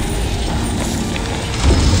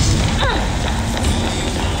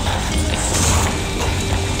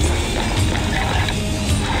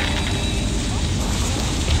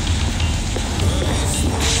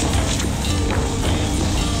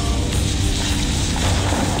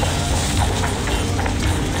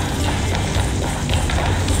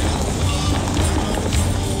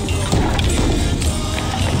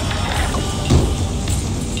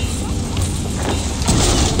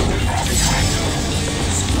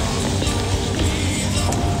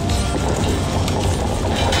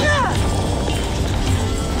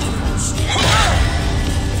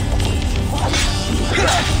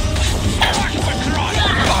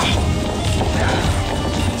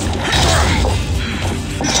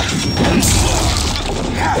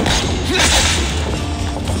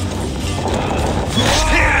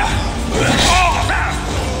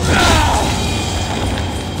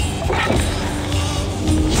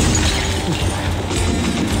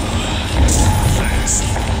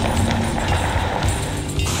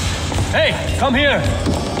 Hey, come here!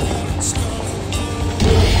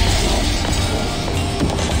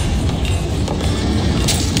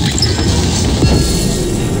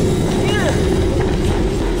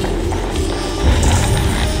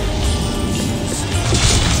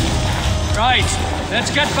 Right,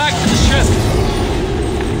 let's get back to the ship.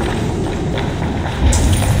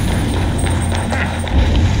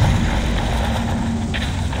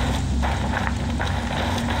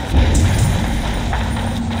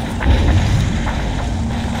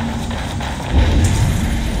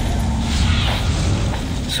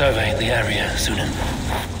 Survey the area, Sunan.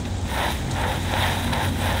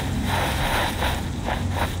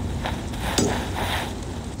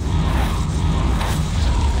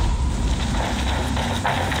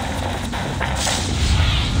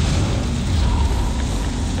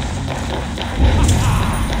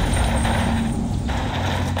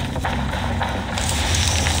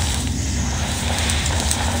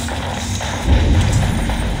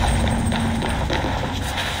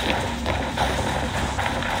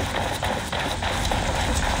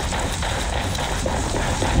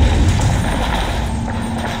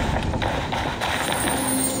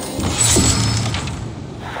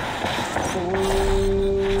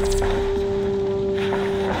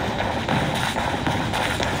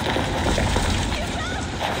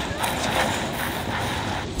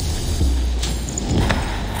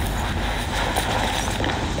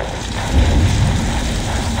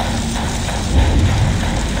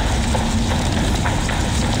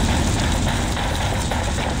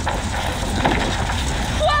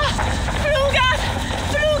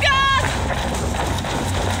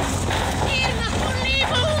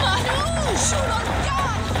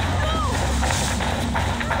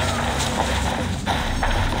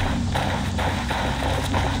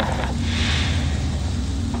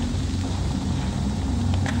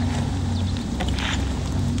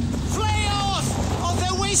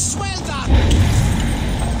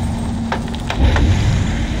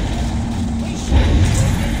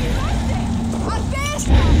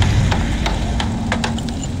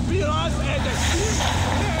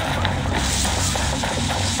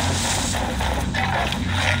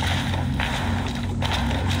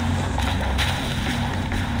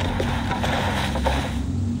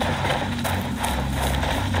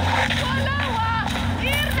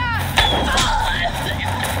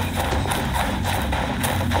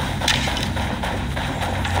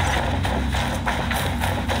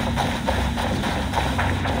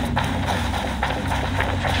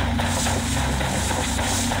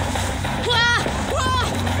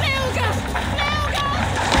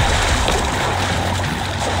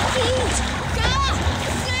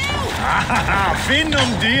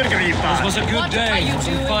 This was a good day.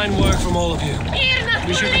 Some fine work from all of you.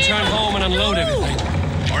 We should return home and unload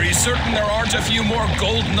everything. Are you certain there aren't a few more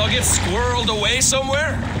gold nuggets squirreled away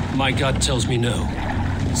somewhere? My gut tells me no.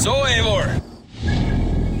 So, Eivor.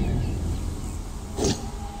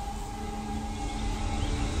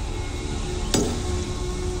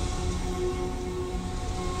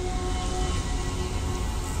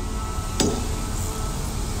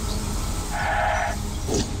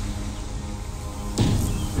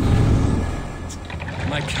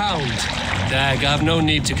 Dag, I've no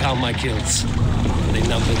need to count my kills. They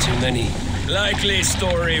number too many. Likely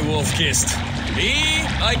story, Wolfkist. Me?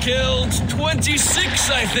 I killed 26,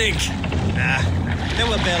 I think. Nah, there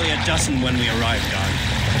were barely a dozen when we arrived, Guard.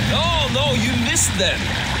 No, you missed them.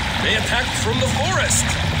 They attacked from the forest.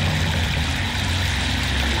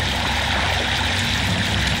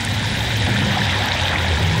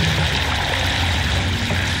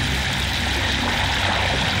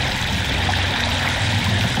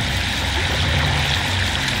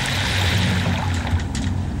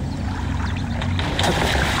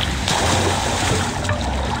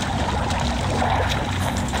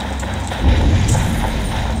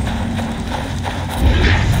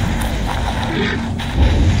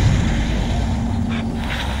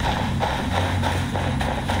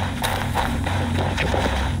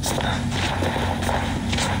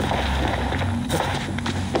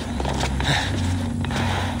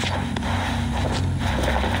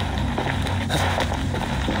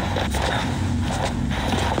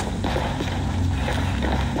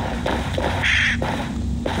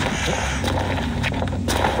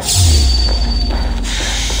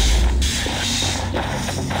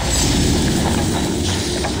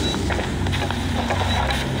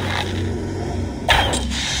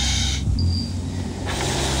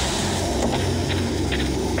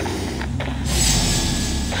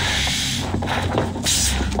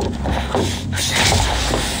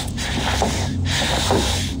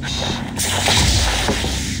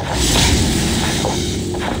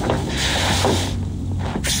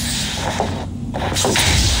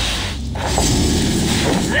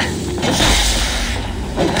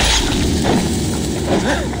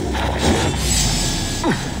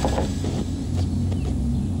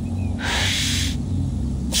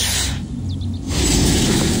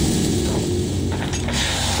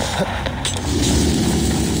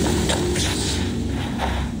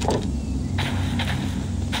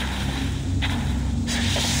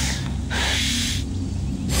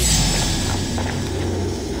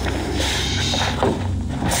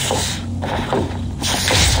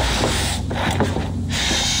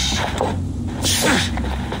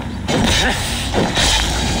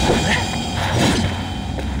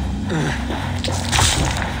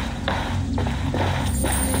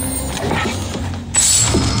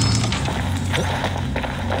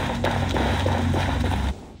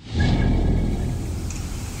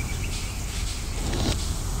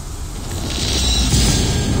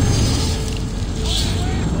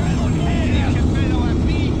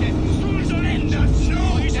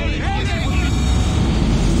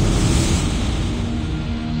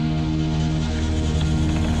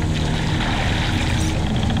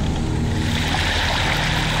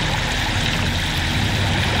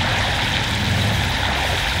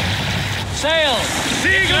 Sail!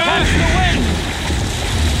 Seagull! Catch the wind!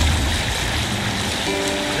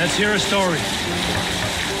 Let's hear a story.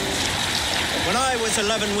 When I was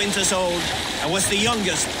 11 winters old, I was the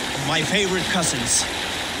youngest of my favorite cousins.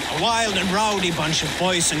 A wild and rowdy bunch of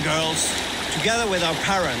boys and girls. Together with our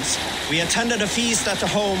parents, we attended a feast at the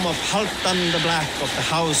home of Halfdan the Black of the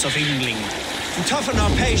House of Yngling. To toughen our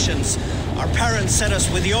patience, our parents set us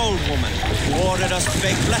with the old woman, who ordered us to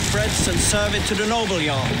bake flatbreads and serve it to the noble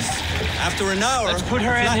yarns. After an hour, let's put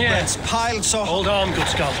her in here. Flatbreads piled so... Hold on, good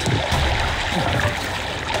scout.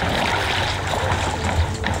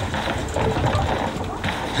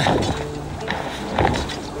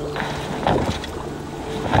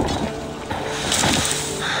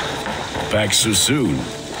 Back so soon.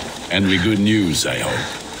 And with good news, I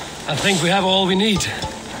hope. I think we have all we need.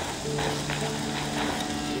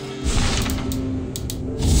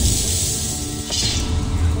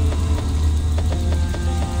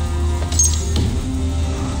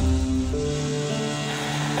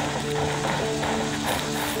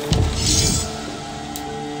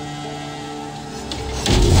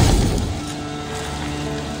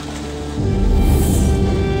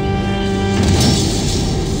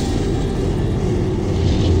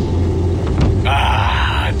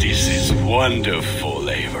 Wonderful,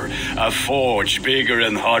 Eivor. A forge bigger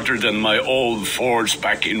and hotter than my old forge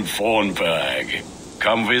back in Fornberg.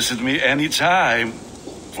 Come visit me anytime.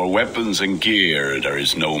 For weapons and gear, there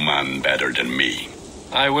is no man better than me.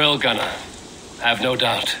 I will, Gunnar. Have no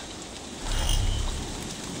doubt.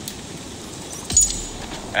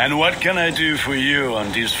 And what can I do for you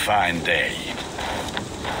on this fine day?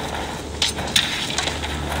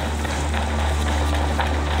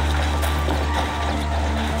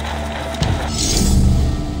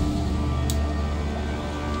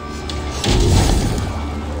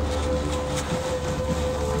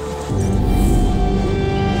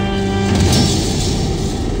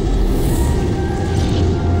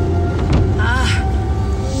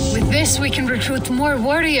 We can recruit more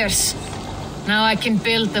warriors. 'Tis well. Now I can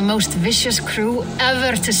build the most vicious crew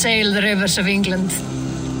ever to sail the rivers of England.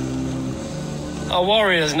 Our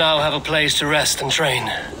warriors now have a place to rest and train.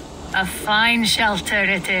 A fine shelter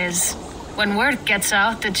it is. When word gets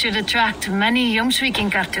out, it should attract many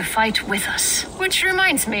Jomsvikingar to fight with us. Which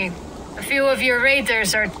reminds me, a few of your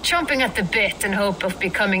raiders are chomping at the bit in hope of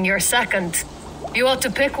becoming your second. You ought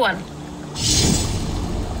to pick one.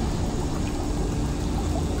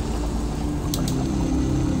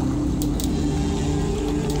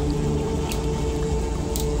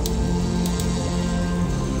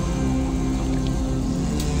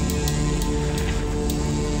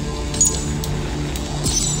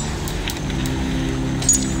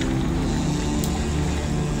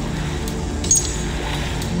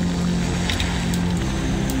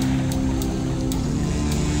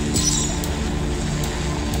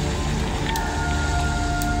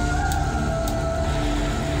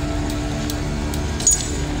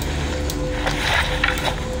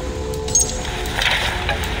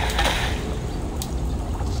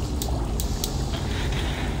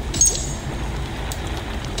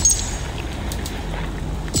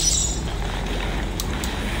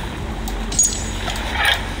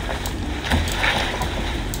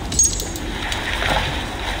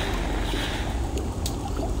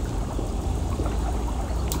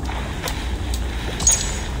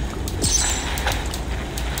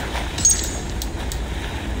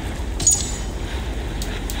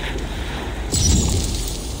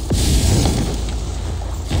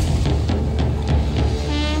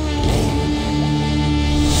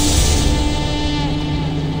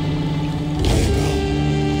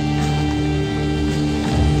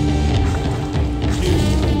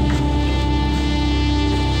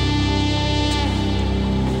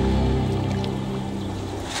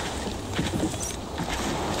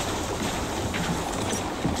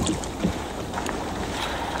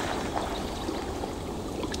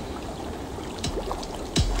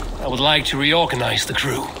 I would like to reorganize the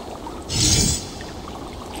crew.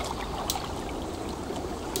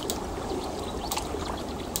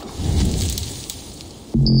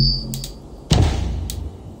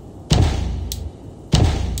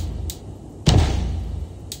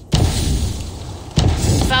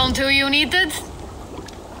 Found who you needed?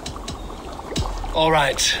 All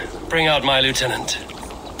right, bring out my lieutenant.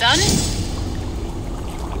 Done?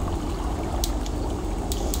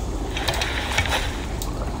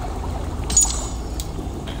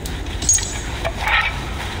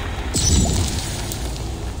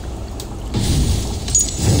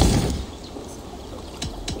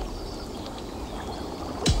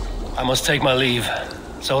 I must take my leave.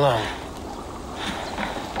 So long.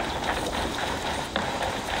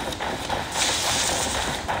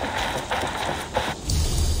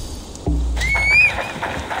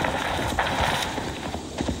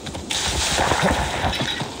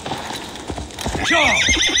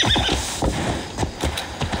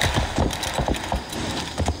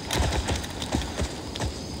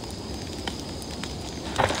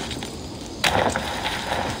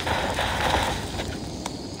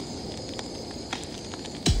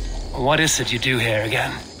 What is it you do here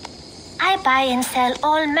again? I buy and sell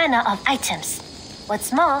all manner of items.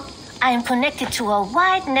 What's more, I am connected to a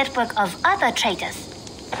wide network of other traders,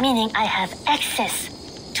 meaning I have access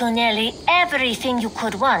to nearly everything you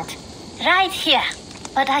could want, right here.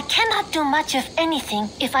 But I cannot do much of anything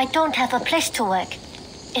if I don't have a place to work.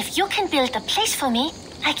 If you can build a place for me,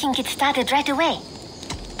 I can get started right away.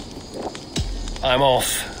 I'm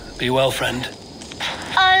off. Be well, friend.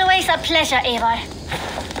 Always a pleasure, Eivor.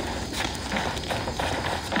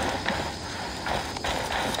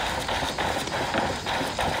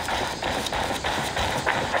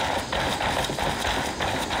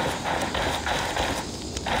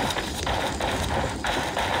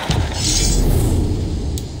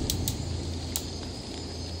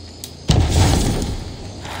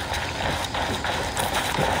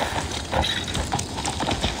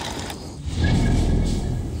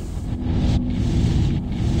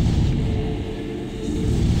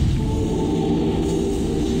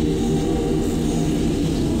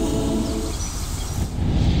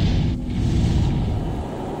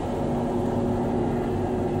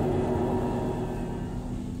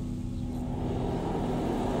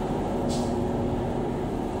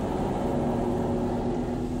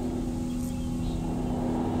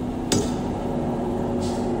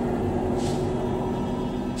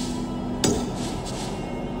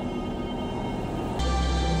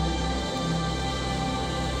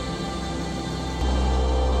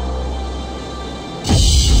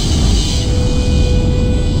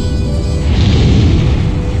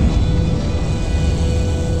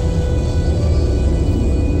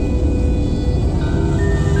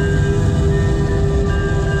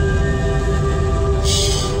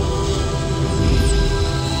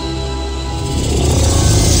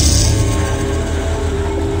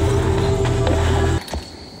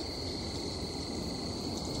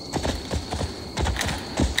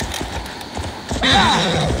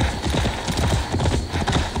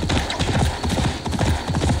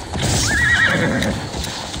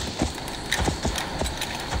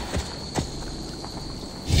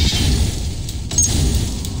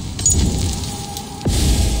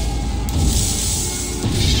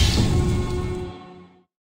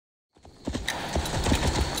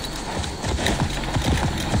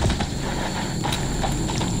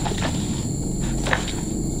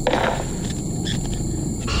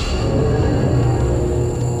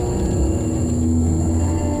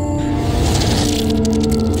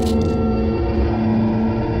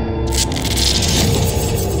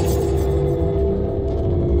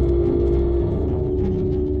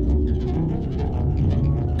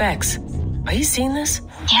 you seen this?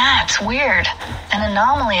 Yeah, it's weird. An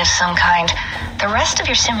anomaly of some kind. The rest of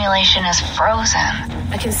your simulation is frozen.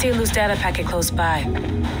 I can see a loose data packet close by.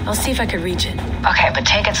 I'll see if I could reach it. Okay, but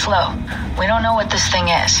take it slow. We don't know what this thing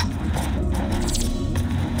is.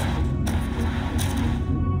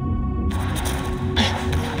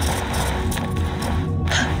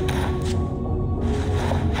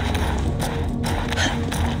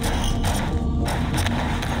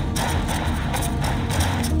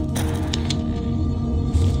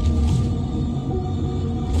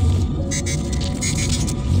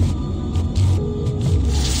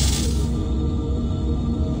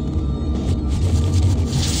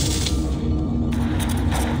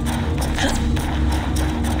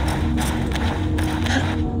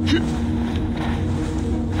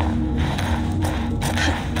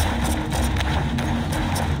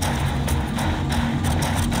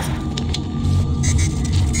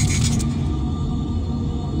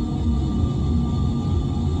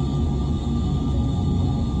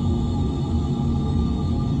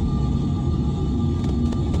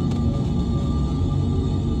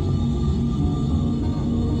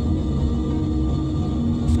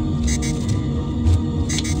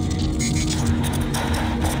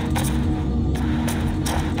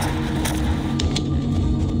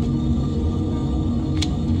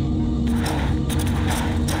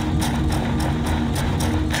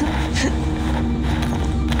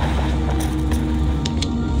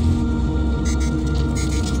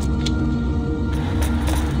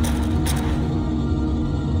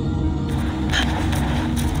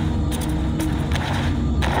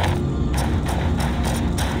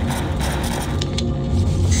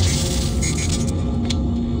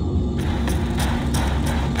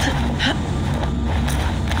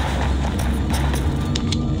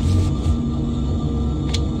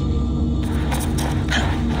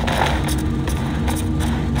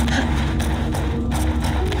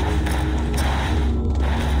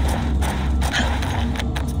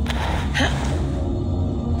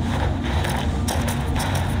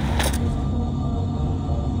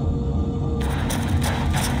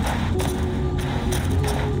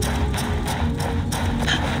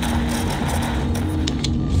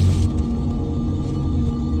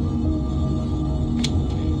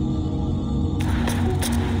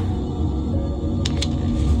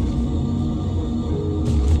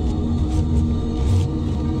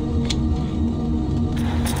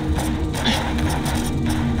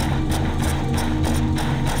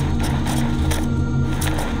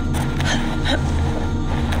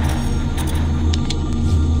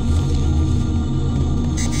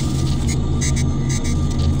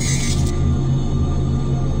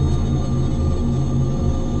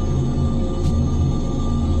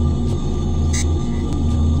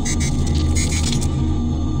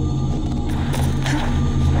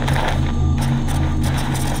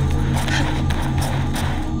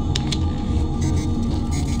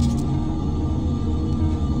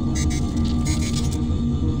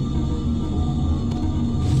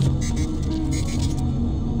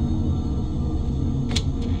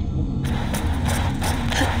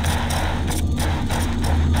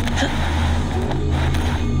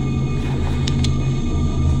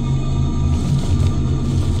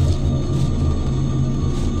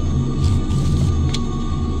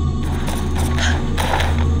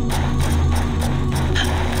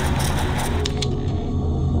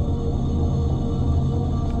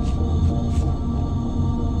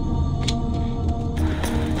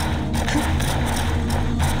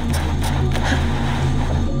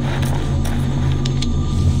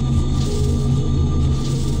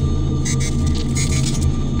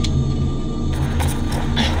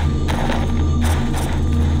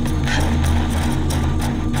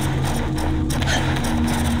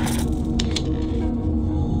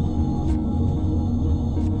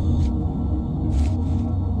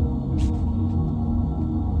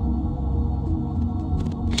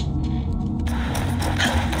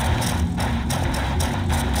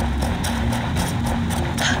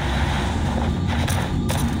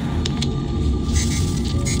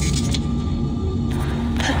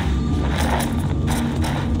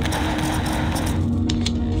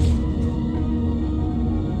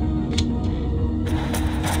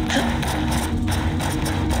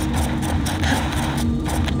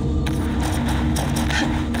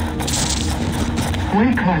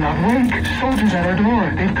 Wake, my love, wake! Soldiers at our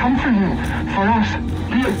door. They've come for you. For us.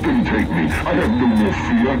 Let them take me. I have no more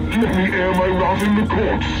fear. Let me air my wrath in the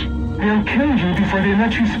courts. They'll kill you before they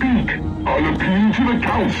let you speak. I'll appeal to the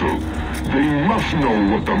council. They must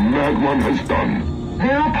know what the Mad One has done.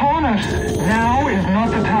 They're upon us. Now is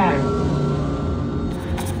not the time.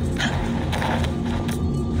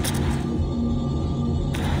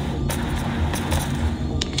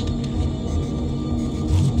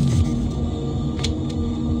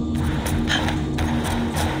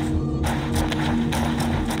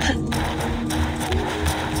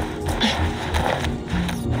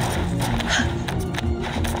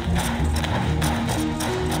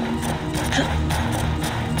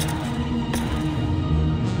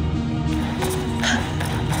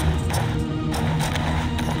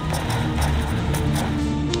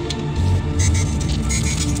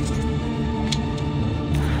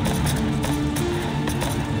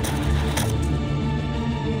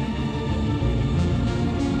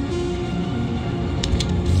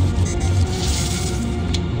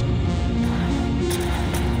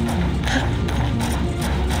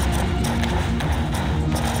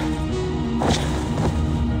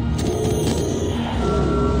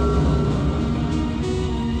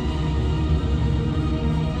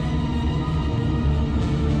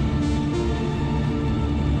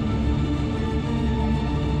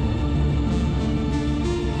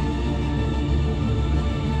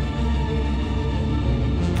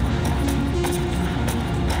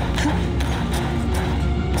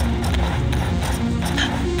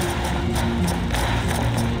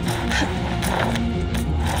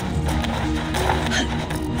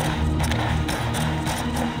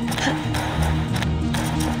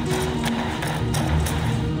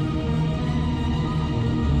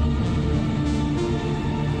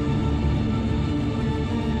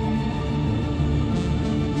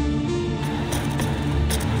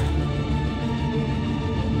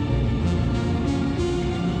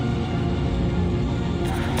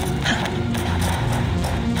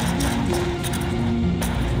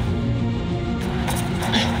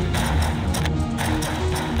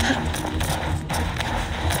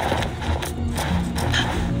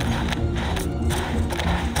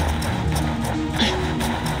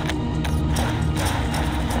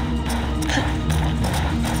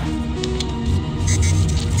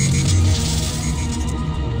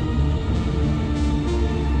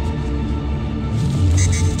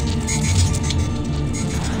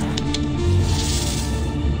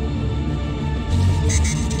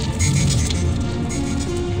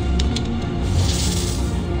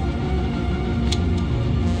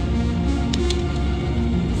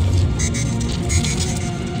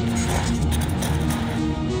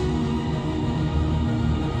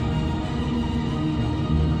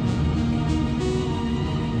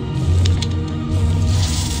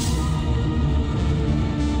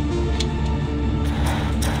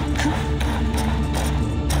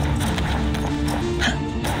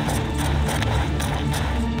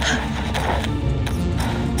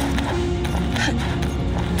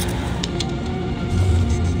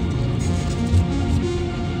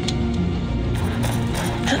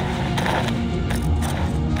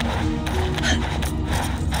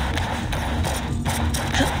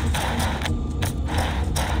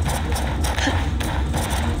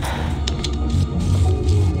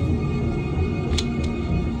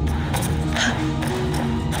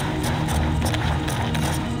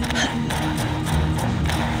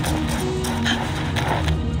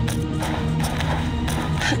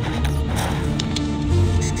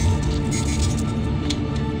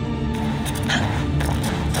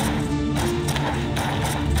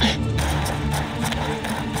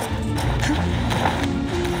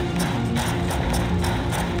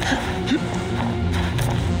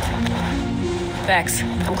 Vex.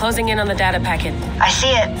 I'm closing in on the data packet. I see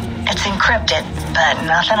it. It's encrypted, but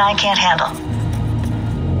nothing I can't handle.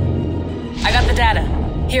 I got the data.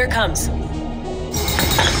 Here it comes.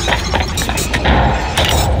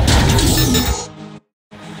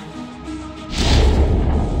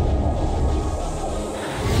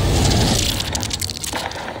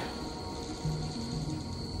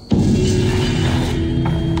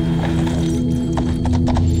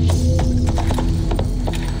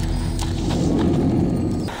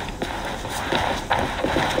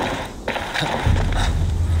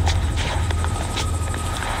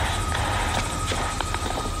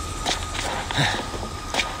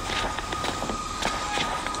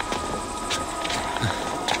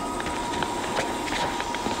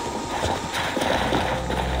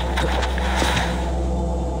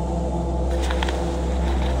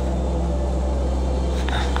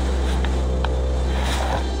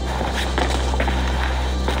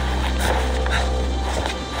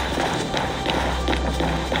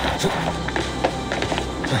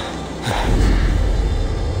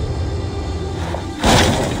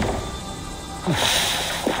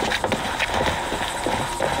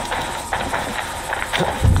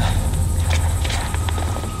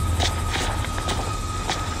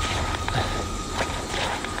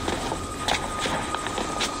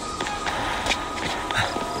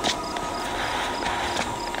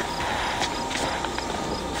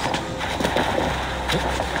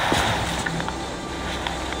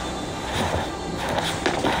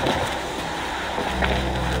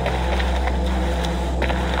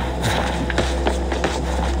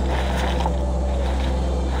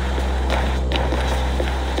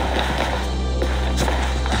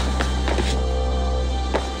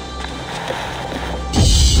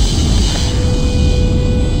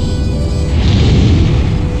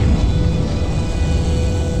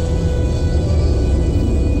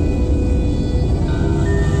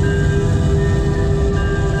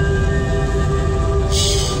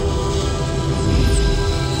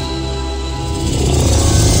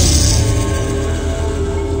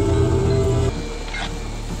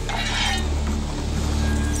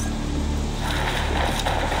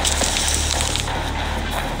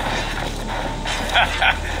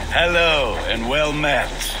 Hello, and well met.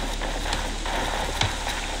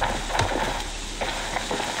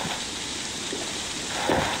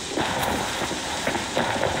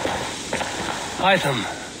 Hytham,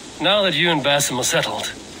 now that you and Basim are settled,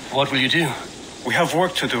 what will you do? We have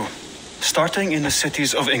work to do. Starting in the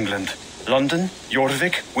cities of England. London,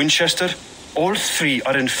 Jorvik, Winchester, all three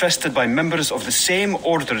are infested by members of the same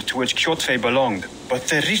order to which Kjotve belonged. But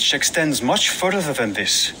their reach extends much further than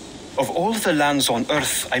this. Of all the lands on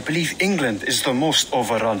Earth, I believe England is the most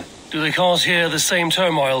overrun. Do they cause here the same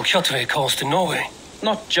turmoil Kjotve caused in Norway?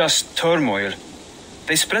 Not just turmoil.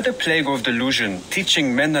 They spread a plague of delusion,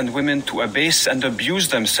 teaching men and women to abase and abuse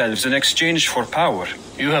themselves in exchange for power.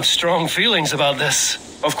 You have strong feelings about this.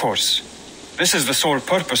 Of course. This is the sole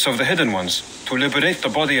purpose of the Hidden Ones, to liberate the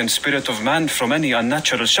body and spirit of man from any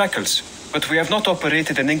unnatural shackles. But we have not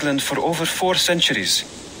operated in England for over 4 centuries.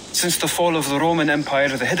 Since the fall of the Roman Empire,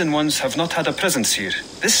 the Hidden Ones have not had a presence here.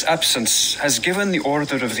 This absence has given the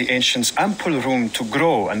Order of the Ancients ample room to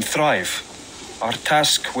grow and thrive. Our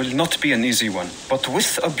task will not be an easy one, but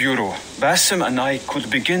with a bureau, Basim and I could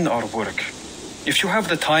begin our work. If you have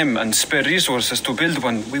the time and spare resources to build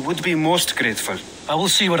one, we would be most grateful. I will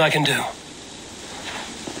see what I can do.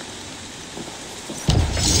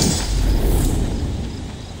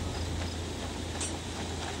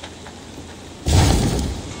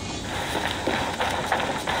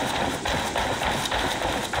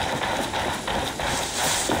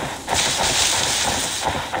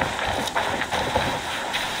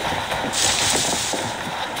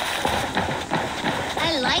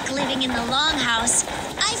 In the longhouse,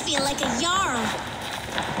 I feel like a jarl.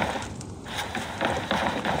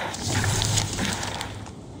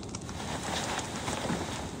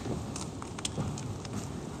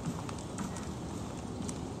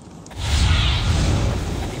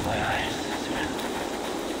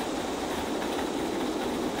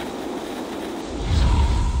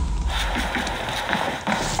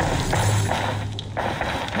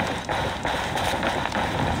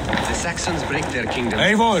 The Saxons break their kingdom.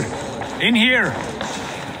 Eivor! In here!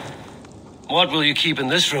 What will you keep in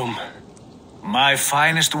this room? My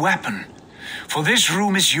finest weapon. For this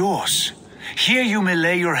room is yours. Here you may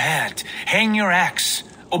lay your head, hang your axe,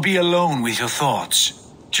 or be alone with your thoughts.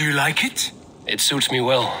 Do you like it? It suits me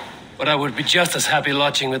well, but I would be just as happy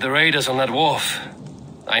lodging with the raiders on that wharf.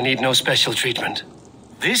 I need no special treatment.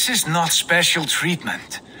 This is not special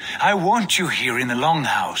treatment. I want you here in the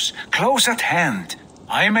longhouse, close at hand.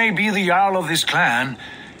 I may be the Jarl of this clan,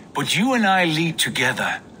 but you and I lead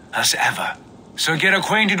together, as ever. So get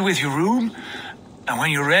acquainted with your room, and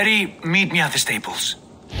when you're ready, meet me at the stables.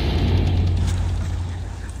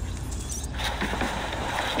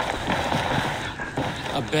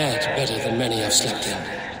 A bed better than many I've slept in,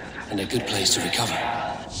 and a good place to recover.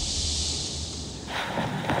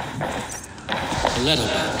 A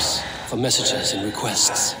letterbox for messages and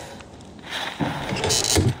requests.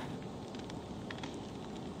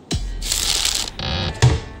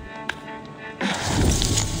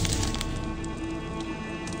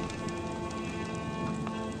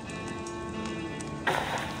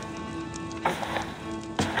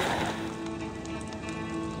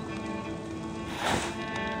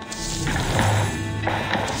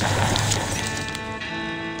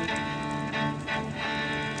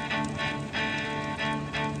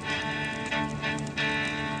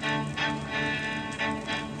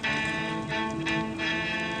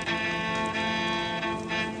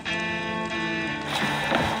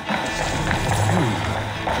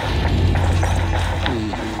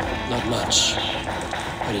 Not much,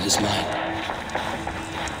 but it is mine.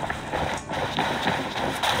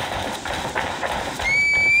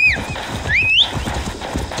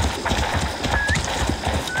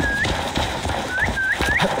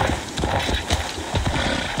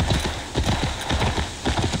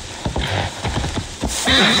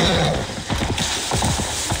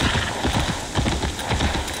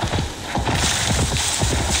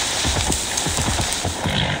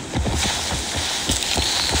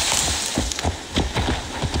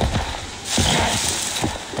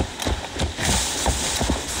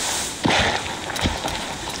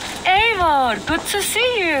 Good to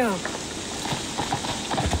see you.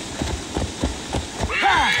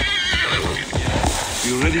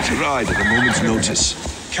 You're ready to ride at a moment's notice.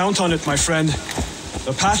 Count on it, my friend.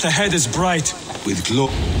 The path ahead is bright. With glow.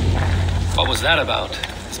 What was that about?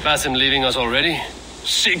 Is Basim leaving us already?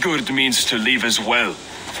 Sigurd means to leave as well.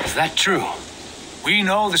 Is that true? We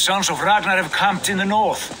know the sons of Ragnar have camped in the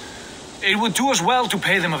north. It would do us well to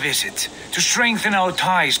pay them a visit, to strengthen our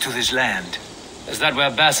ties to this land. Is that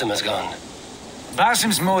where Basim has gone?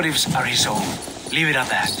 Basim's motives are his own. Leave it at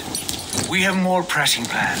that. We have more pressing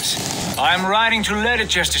plans. I am riding to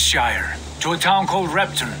Leicestershire, to a town called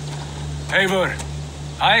Repton. Eivor,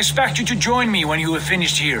 I expect you to join me when you have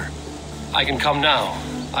finished here. I can come now.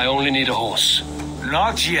 I only need a horse.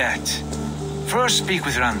 Not yet. First speak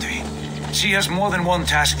with Randvi. She has more than one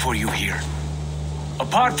task for you here.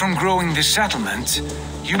 Apart from growing this settlement,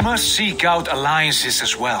 you must seek out alliances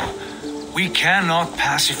as well. We cannot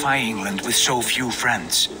pacify England with so few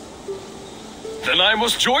friends. Then I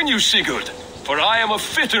must join you, Sigurd, for I am a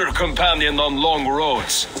fitter companion on long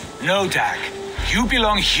roads. No, Dag. You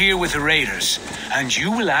belong here with the raiders, and you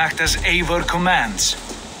will act as Eivor commands.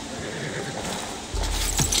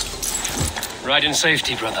 Ride in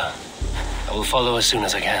safety, brother. I will follow as soon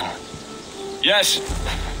as I can. Yes,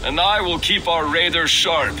 and I will keep our raiders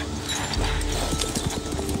sharp.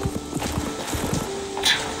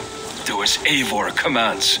 Do as Eivor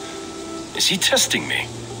commands. Is he testing me?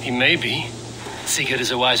 He may be. Sigurd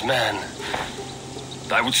is a wise man.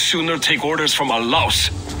 I would sooner take orders from a louse.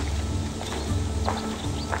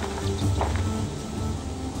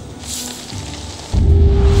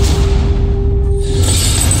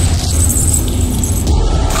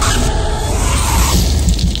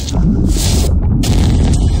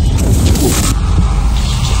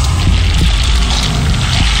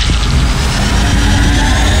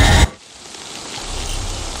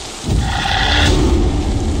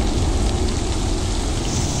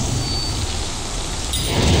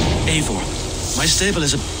 My stable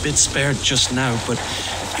is a bit spared just now, but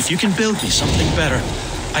if you can build me something better,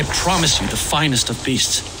 I promise you the finest of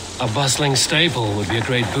beasts. A bustling stable would be a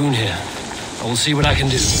great boon here. I will see what I can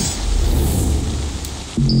do.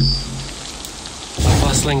 A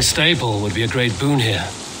bustling stable would be a great boon here.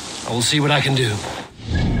 I will see what I can do.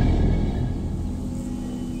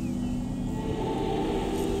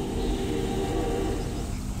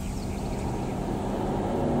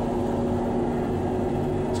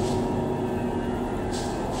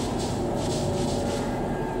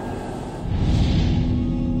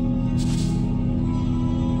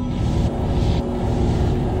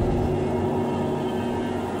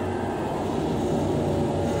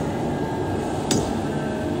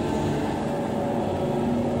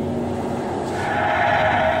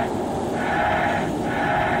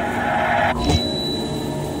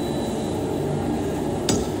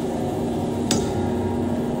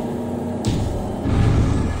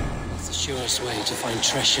 Way to find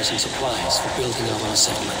treasures and supplies for building up our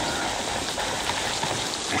settlement.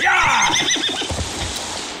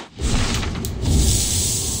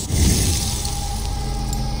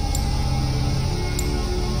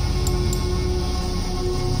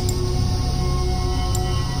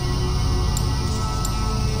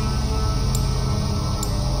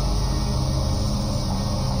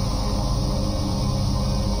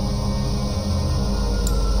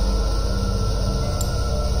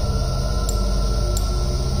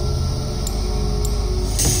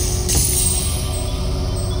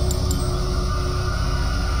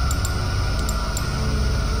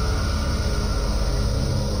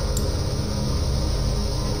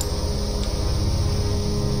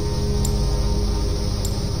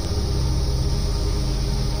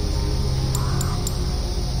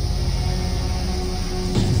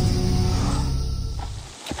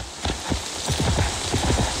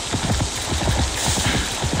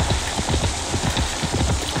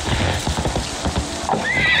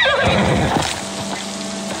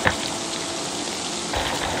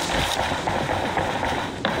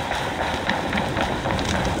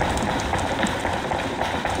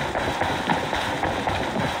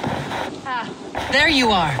 There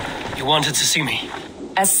you are. You wanted to see me?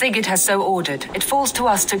 As Sigurd has so ordered, it falls to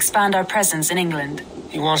us to expand our presence in England.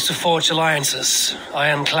 He wants to forge alliances,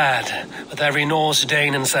 ironclad, with every Norse,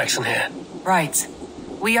 Dane, and Saxon here. Right.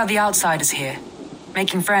 We are the outsiders here.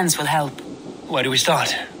 Making friends will help. Where do we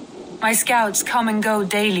start? My scouts come and go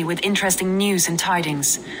daily with interesting news and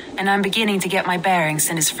tidings, and I'm beginning to get my bearings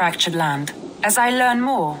in this fractured land. As I learn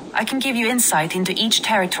more, I can give you insight into each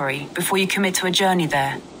territory before you commit to a journey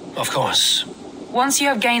there. Of course. Once you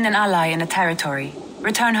have gained an ally in a territory,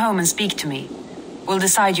 return home and speak to me. We'll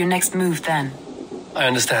decide your next move then. I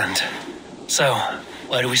understand. So,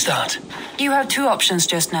 where do we start? You have two options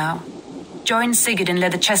just now. Join Sigurd in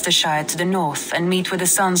Leicestershire to the north and meet with the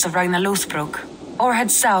sons of Ragnar Lothbrok, or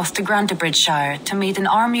head south to Grantebridgeshire to meet an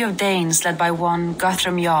army of Danes led by one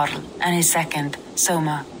Guthrum Jarl and his second,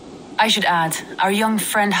 Soma. I should add, our young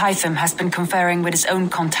friend Hytham has been conferring with his own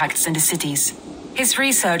contacts in the cities. His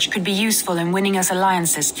research could be useful in winning us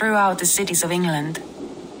alliances throughout the cities of England.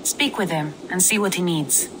 Speak with him and see what he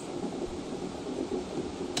needs.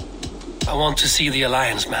 I want to see the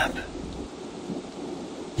alliance map.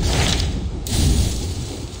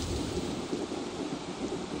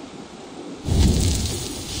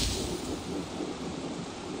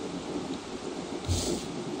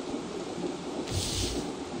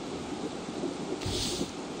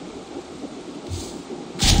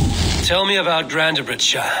 Tell me about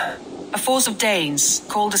Grantebridgeshire. A force of Danes,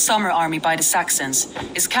 called the Summer Army by the Saxons,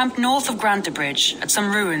 is camped north of Grantebridge at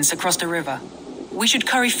some ruins across the river. We should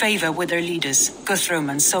curry favor with their leaders, Guthrum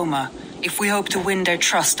and Soma, if we hope to win their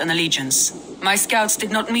trust and allegiance. My scouts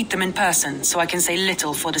did not meet them in person, so I can say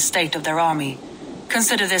little for the state of their army.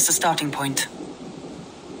 Consider this a starting point.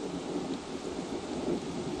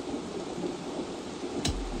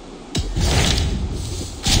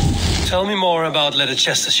 Tell me more about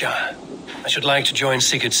Leicestershire. I should like to join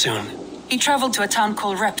Sigurd soon. He traveled to a town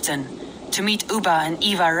called Repton to meet Ubba and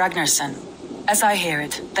Eva Ragnarsson. As I hear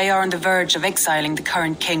it, they are on the verge of exiling the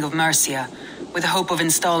current king of Mercia, with the hope of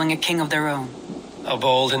installing a king of their own. A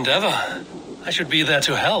bold endeavor. I should be there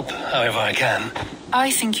to help, however I can.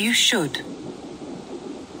 I think you should.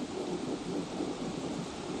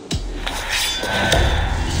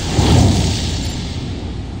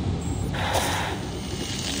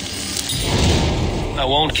 I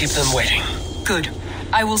won't keep them waiting. Good.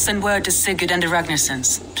 I will send word to Sigurd and the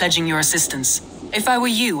Ragnarssons, pledging your assistance. If I were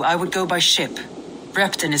you, I would go by ship.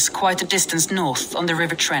 Repton is quite a distance north on the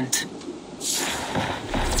River Trent.